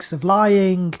 the ethics of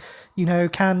lying.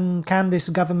 Can this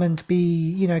government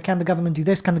be? Can the government do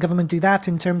this? Can the government do that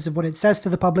in terms of what it says to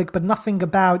the public? But nothing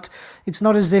about. It's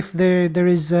not as if there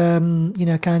is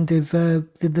kind of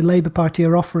the Labour Party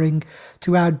are offering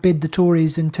to outbid the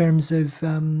Tories in terms of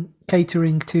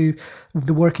catering to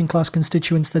the working class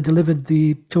constituents that delivered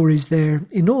the Tories their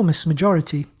enormous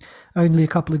majority only a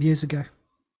couple of years ago.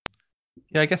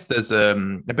 Yeah, I guess there's a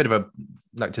bit of a,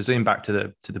 like, to zoom back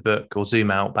to the book, or zoom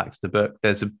out back to the book.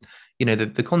 There's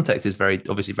the context is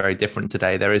obviously very different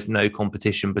today. There is no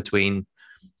competition between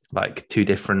like two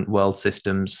different world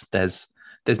systems. There's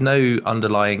no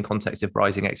underlying context of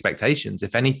rising expectations.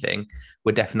 If anything,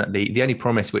 we're definitely, the only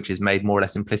promise which is made more or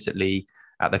less implicitly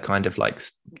at the kind of like,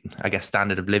 I guess,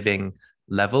 standard of living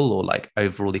level, or like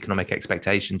overall economic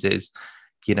expectations, is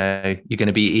you're going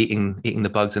to be eating the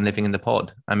bugs and living in the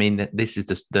pod. I mean, this is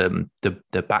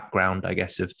the background, I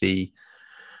guess, of the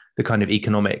kind of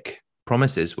economic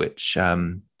promises which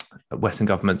Western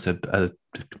governments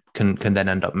can then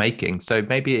end up making. So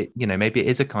maybe it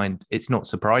is it's not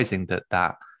surprising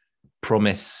that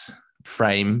promise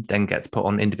frame then gets put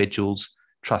on individuals'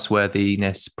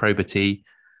 trustworthiness, probity,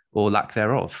 or lack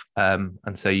thereof. And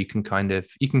so you can kind of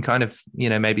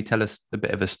maybe tell us a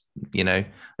bit of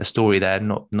a story there,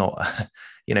 not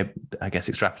I guess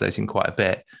extrapolating quite a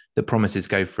bit. The promises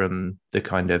go from the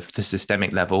kind of the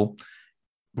systemic level,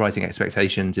 rising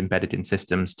expectations embedded in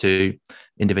systems, to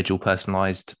individual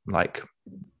personalized like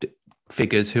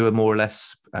figures who are more or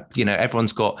less,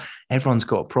 everyone's got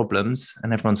problems,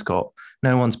 and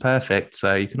no one's perfect.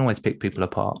 So you can always pick people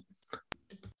apart.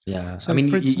 Yeah. So I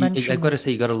mean, Fritz I've got to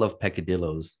say, you got to love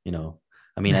peccadillos,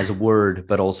 I mean, as a word,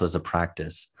 but also as a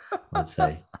practice, I'd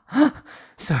say.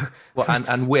 So, well,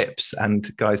 and whips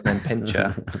and guys named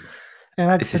Pincher.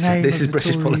 Yeah, that's the name. This is of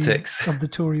British Tory, politics. Of the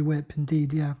Tory whip,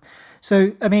 indeed, yeah.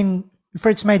 So, I mean,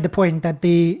 Fritz made the point that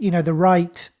the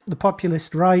right, the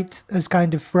populist right, has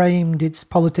kind of framed its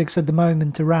politics at the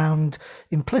moment around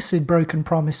implicit broken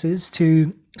promises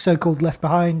to so-called left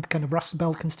behind, kind of Rust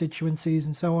Belt constituencies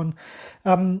and so on.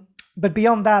 But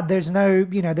beyond that, there's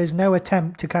no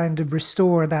attempt to kind of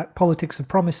restore that politics of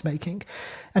promise making.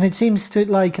 And it seems to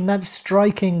and that's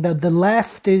striking, that the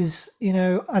left is,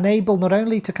 unable not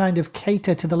only to kind of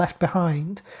cater to the left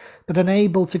behind, but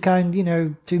unable to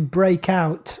to break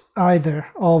out either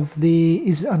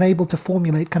is unable to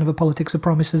formulate kind of a politics of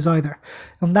promises either.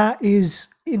 And that is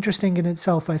interesting in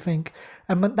itself, I think.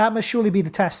 And that must surely be the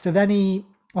test of any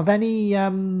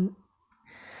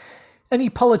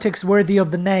politics worthy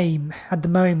of the name at the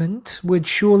moment, would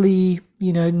surely,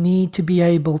 need to be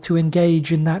able to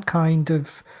engage in that kind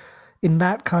of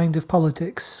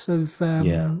politics of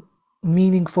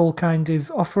meaningful, kind of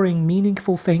offering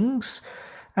meaningful things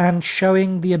and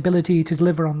showing the ability to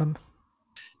deliver on them.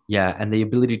 Yeah, and the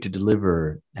ability to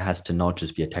deliver has to not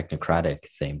just be a technocratic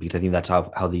thing, because I think that's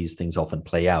how these things often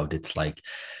play out. It's like,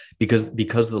 because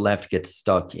the left gets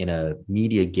stuck in a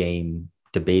media game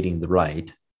debating the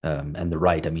right, and the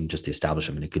right, I mean, just the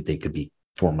establishment. They could be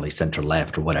formally center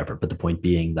left or whatever, but the point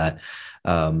being that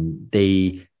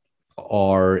they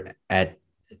are at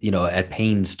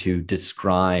pains to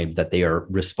describe that they are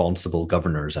responsible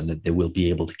governors, and that they will be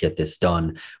able to get this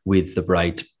done with the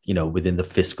right, within the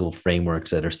fiscal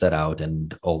frameworks that are set out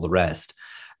and all the rest.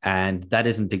 And that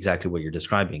isn't exactly what you're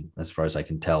describing, as far as I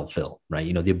can tell, Phil,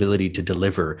 right? The ability to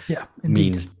deliver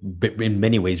means in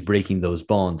many ways breaking those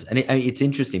bonds. And it's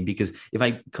interesting, because if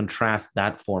I contrast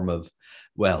that form of,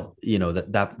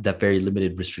 that very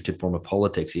limited, restricted form of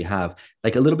politics you have,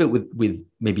 like a little bit with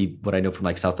maybe what I know from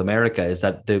like South America, is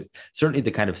that certainly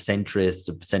the kind of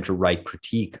centrist, center-right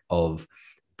critique of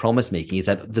promise making is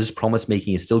that this promise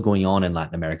making is still going on in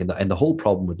Latin America. And the whole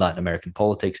problem with Latin American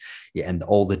politics and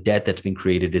all the debt that's been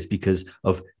created is because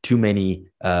of too many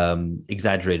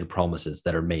exaggerated promises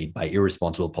that are made by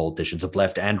irresponsible politicians of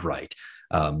left and right,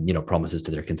 promises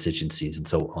to their constituencies and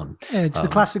so on. Yeah, it's the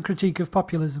classic critique of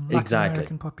populism, Latin exactly.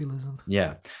 American populism.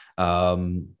 Yeah.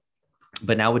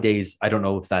 But nowadays, I don't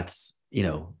know if that's,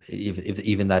 if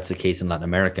even that's the case in Latin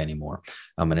America anymore.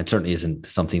 And it certainly isn't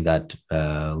something that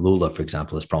Lula, for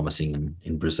example, is promising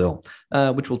in Brazil,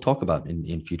 which we'll talk about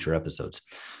in future episodes.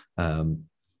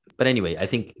 But anyway, I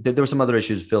think there were some other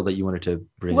issues, Phil, that you wanted to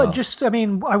bring up.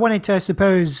 I wanted to, I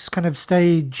suppose, kind of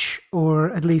stage,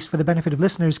 or at least for the benefit of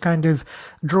listeners, kind of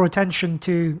draw attention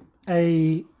to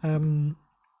a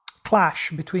clash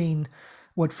between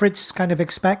what Fritz kind of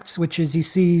expects, which is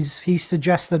he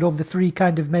suggests that of the three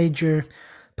kind of major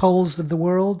poles of the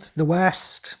world, the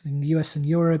West, in the US and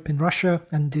Europe, in Russia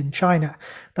and in China,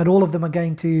 that all of them are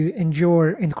going to endure,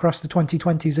 across the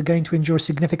 2020s, are going to endure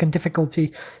significant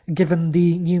difficulty given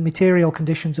the new material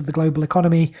conditions of the global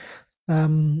economy,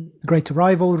 greater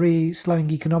rivalry, slowing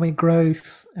economic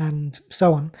growth, and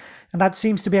so on. And that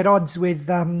seems to be at odds with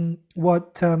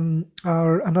what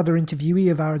another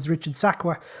interviewee of ours, Richard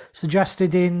Sakwa,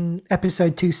 suggested in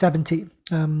episode 270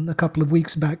 a couple of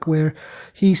weeks back, where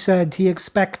he said he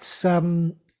expects,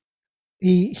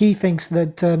 he thinks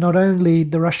that not only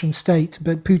the Russian state,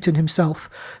 but Putin himself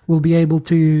will be able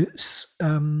to,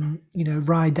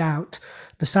 ride out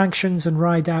the sanctions and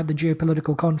ride out the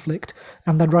geopolitical conflict,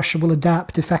 and that Russia will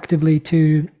adapt effectively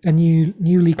to a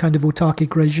newly kind of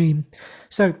autarkic regime.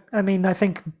 So, I mean, I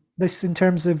think this, in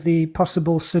terms of the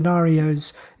possible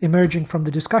scenarios emerging from the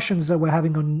discussions that we're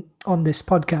having on this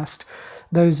podcast,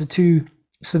 those are two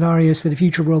scenarios for the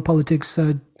future of world politics.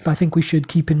 I think we should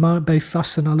keep in mind, both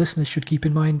us and our listeners should keep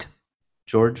in mind.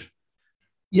 George?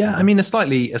 Yeah, I mean, a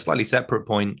slightly separate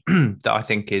point that I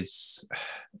think is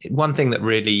one thing that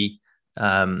really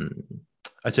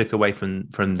I took away from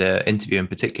the interview in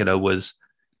particular was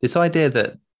this idea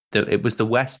that it was the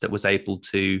West that was able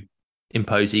to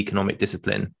impose economic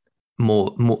discipline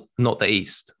more, not the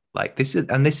East. Like this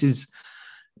is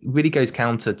really goes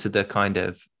counter to the kind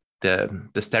of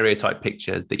the stereotype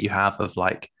picture that you have of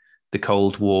like the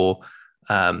Cold War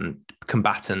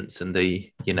combatants and the,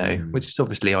 which is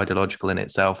obviously ideological in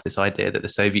itself. This idea that the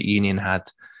Soviet Union had,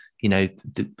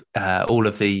 all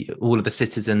of the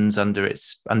citizens under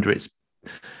its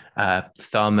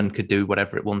thumb and could do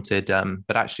whatever it wanted.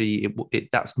 But actually,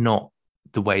 that's not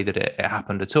the way that it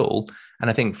happened at all. And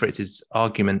I think Fritz's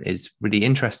argument is really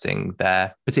interesting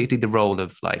there, particularly the role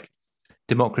of like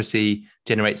democracy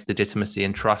generates legitimacy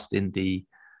and trust in the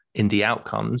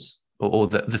outcomes or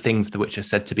the things which are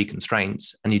said to be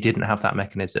constraints, and you didn't have that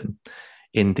mechanism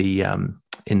in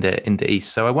the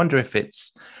East. So I wonder if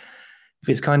it's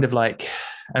kind of like,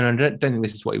 and I don't think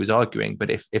this is what he was arguing, but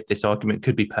if this argument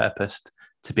could be purposed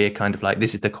to be a kind of like,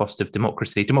 this is the cost of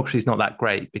democracy. Democracy is not that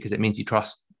great because it means you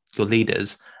trust your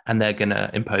leaders and they're going to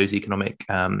impose economic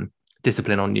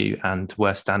discipline on you and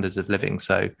worse standards of living.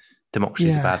 So democracy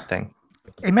is a bad thing.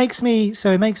 It makes me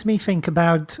think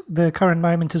about the current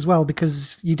moment as well,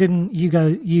 because you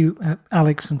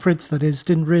Alex and Fritz, that is,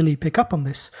 didn't really pick up on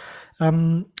this.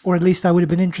 Or at least I would have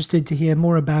been interested to hear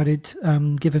more about it,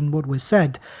 given what was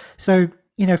said. So,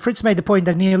 Fritz made the point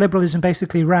that neoliberalism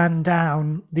basically ran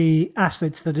down the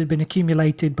assets that had been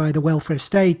accumulated by the welfare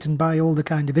state and by all the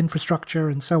kind of infrastructure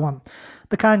and so on.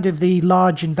 The kind of the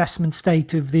large investment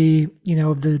state of the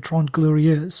Trente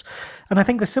Glorieuses. And I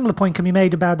think the similar point can be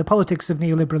made about the politics of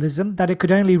neoliberalism, that it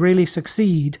could only really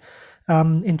succeed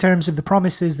in terms of the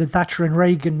promises that Thatcher and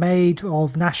Reagan made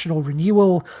of national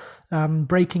renewal,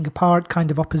 breaking apart kind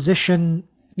of opposition.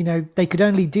 They could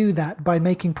only do that by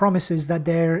making promises that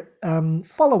their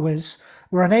followers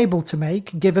were unable to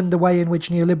make, given the way in which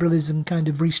neoliberalism kind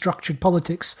of restructured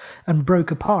politics and broke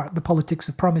apart the politics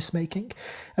of promise making.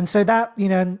 And so that,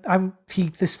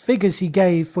 this figures he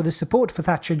gave for the support for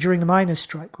Thatcher during the miners'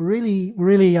 strike really,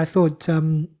 really, I thought,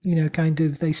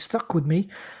 they stuck with me.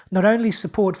 Not only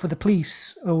support for the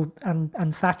police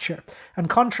and Thatcher, and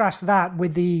contrast that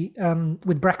with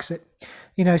with Brexit.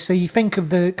 So you think of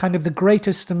the kind of the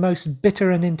greatest and most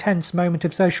bitter and intense moment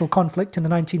of social conflict in the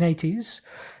 1980s,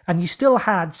 and you still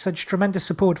had such tremendous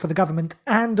support for the government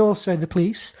and also the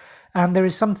police, and there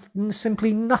is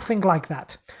simply nothing like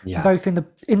that, both in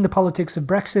the politics of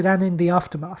Brexit and in the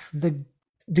aftermath. The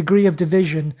degree of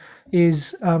division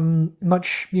is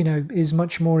much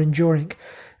more enduring,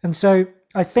 and so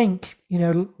I think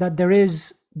that there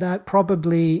is that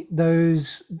probably the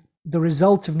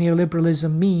result of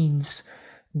neoliberalism means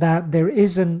that there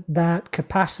isn't that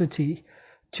capacity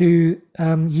to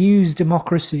use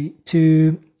democracy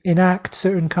to enact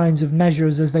certain kinds of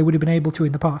measures as they would have been able to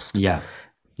in the past. Yeah.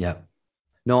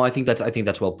 No, I think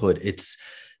that's well put. It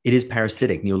is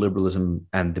parasitic. Neoliberalism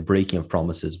and the breaking of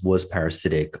promises was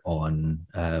parasitic on.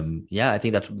 I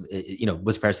think that's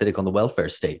was parasitic on the welfare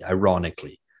state.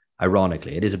 Ironically,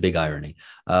 it is a big irony.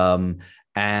 That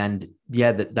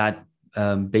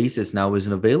basis now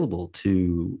isn't available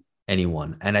to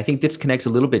anyone. And I think this connects a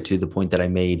little bit to the point that I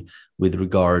made with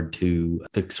regard to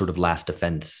the sort of last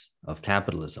defense of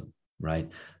capitalism, right?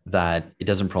 That it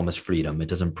doesn't promise freedom, it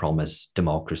doesn't promise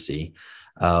democracy.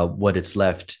 What it's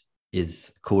left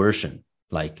is coercion.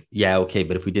 Like, yeah, okay,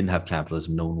 but if we didn't have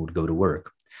capitalism, no one would go to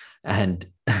work. And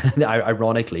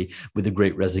ironically, with the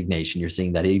Great Resignation, you're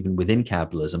seeing that even within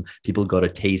capitalism, people got a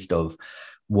taste of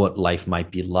what life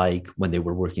might be like when they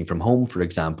were working from home, for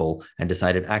example, and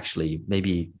decided actually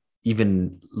maybe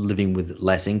even living with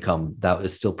less income, that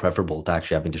is still preferable to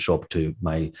actually having to show up to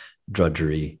my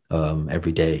drudgery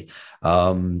every day.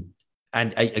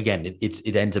 And again,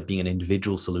 it ends up being an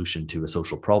individual solution to a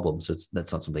social problem. So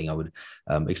that's not something I would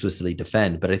explicitly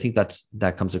defend, but I think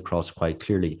that comes across quite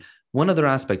clearly. One other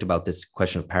aspect about this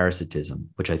question of parasitism,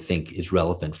 which I think is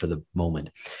relevant for the moment,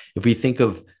 if we think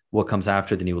of what comes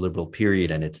after the neoliberal period,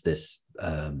 and it's this,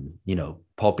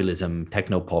 populism,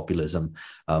 techno-populism,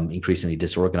 increasingly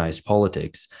disorganized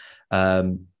politics,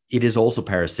 it is also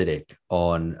parasitic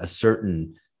on a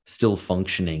certain still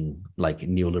functioning like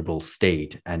neoliberal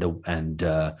state and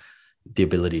the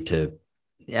ability to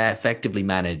effectively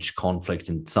manage conflicts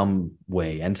in some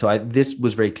way. And so this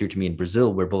was very clear to me in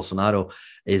Brazil, where Bolsonaro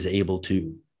is able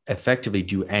to effectively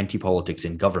do anti-politics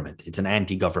in government. It's an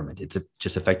anti-government. It's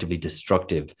just effectively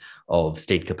destructive of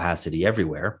state capacity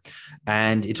everywhere.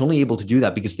 And it's only able to do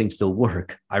that because things still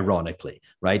work, ironically,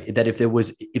 right? That if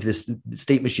this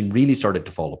state machine really started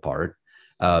to fall apart,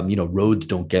 roads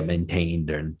don't get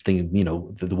maintained and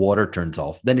the water turns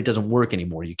off, then it doesn't work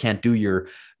anymore. You can't do your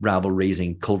rabble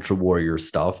raising culture warrior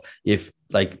stuff if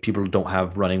like people don't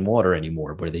have running water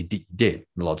anymore, where they did.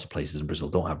 Lots of places in Brazil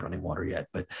don't have running water yet,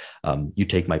 but you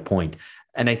take my point.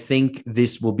 And I think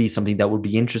this will be something that will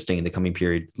be interesting in the coming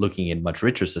period, looking in much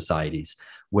richer societies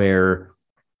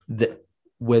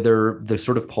whether the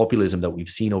sort of populism that we've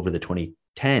seen over the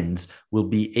 2010s will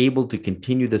be able to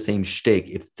continue the same shtick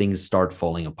if things start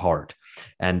falling apart.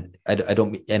 And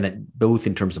both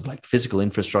in terms of like physical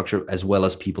infrastructure as well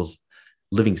as people's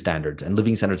living standards. And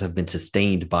living standards have been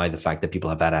sustained by the fact that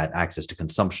people have had access to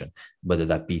consumption, whether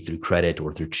that be through credit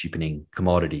or through cheapening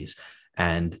commodities.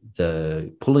 And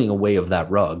the pulling away of that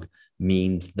rug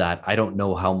means that I don't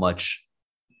know how much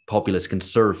populists can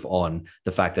surf on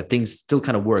the fact that things still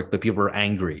kind of work, but people are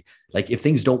angry. Like if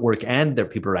things don't work and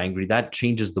people are angry, that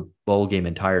changes the ball game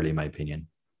entirely, in my opinion.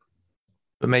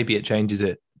 But maybe it changes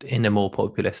it in a more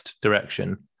populist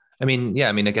direction. I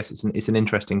guess it's an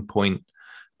interesting point,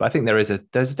 but I think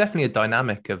there's definitely a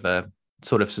dynamic of a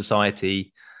sort of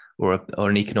society or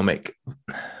an economic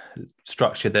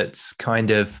structure that's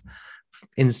kind of,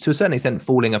 to a certain extent,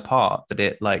 falling apart. That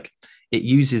it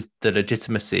uses the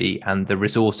legitimacy and the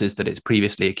resources that it's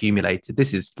previously accumulated.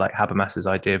 This is like Habermas's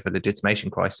idea of a legitimation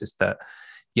crisis, that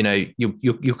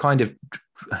you're kind of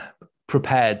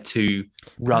prepared to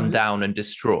run down and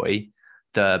destroy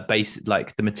the base,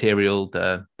 like the material,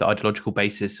 the ideological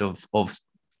basis of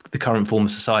the current form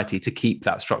of society to keep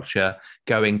that structure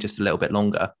going just a little bit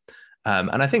longer.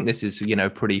 And I think this is, a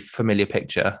pretty familiar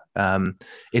picture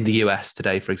in the US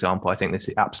today, for example. I think this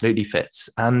absolutely fits.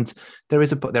 And there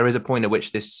is a point at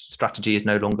which this strategy is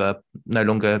no longer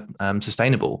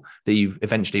sustainable, that you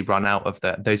eventually run out of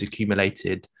those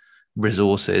accumulated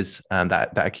resources and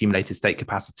that accumulated state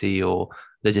capacity or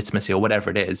legitimacy or whatever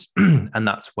it is. And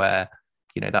that's where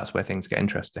things get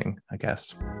interesting, I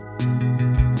guess.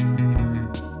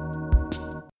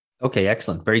 Okay,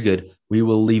 excellent. Very good. We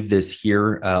will leave this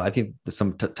here. I think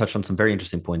touch on some very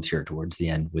interesting points here towards the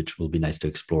end, which will be nice to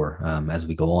explore as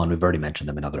we go on. We've already mentioned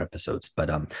them in other episodes,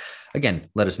 but again,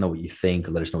 let us know what you think.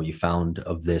 Let us know what you found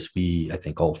of this. I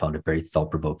think, all found it very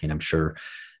thought-provoking. I'm sure,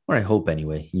 or I hope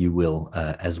anyway, you will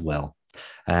as well.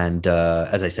 And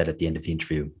as I said at the end of the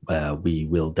interview, we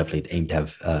will definitely aim to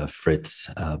have Fritz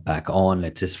back on.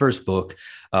 It's his first book,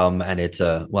 and it's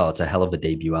a hell of a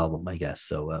debut album, I guess.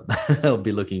 So I'll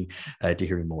be looking to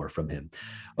hearing more from him.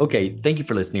 Okay, thank you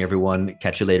for listening, everyone.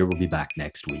 Catch you later. We'll be back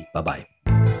next week. Bye-bye.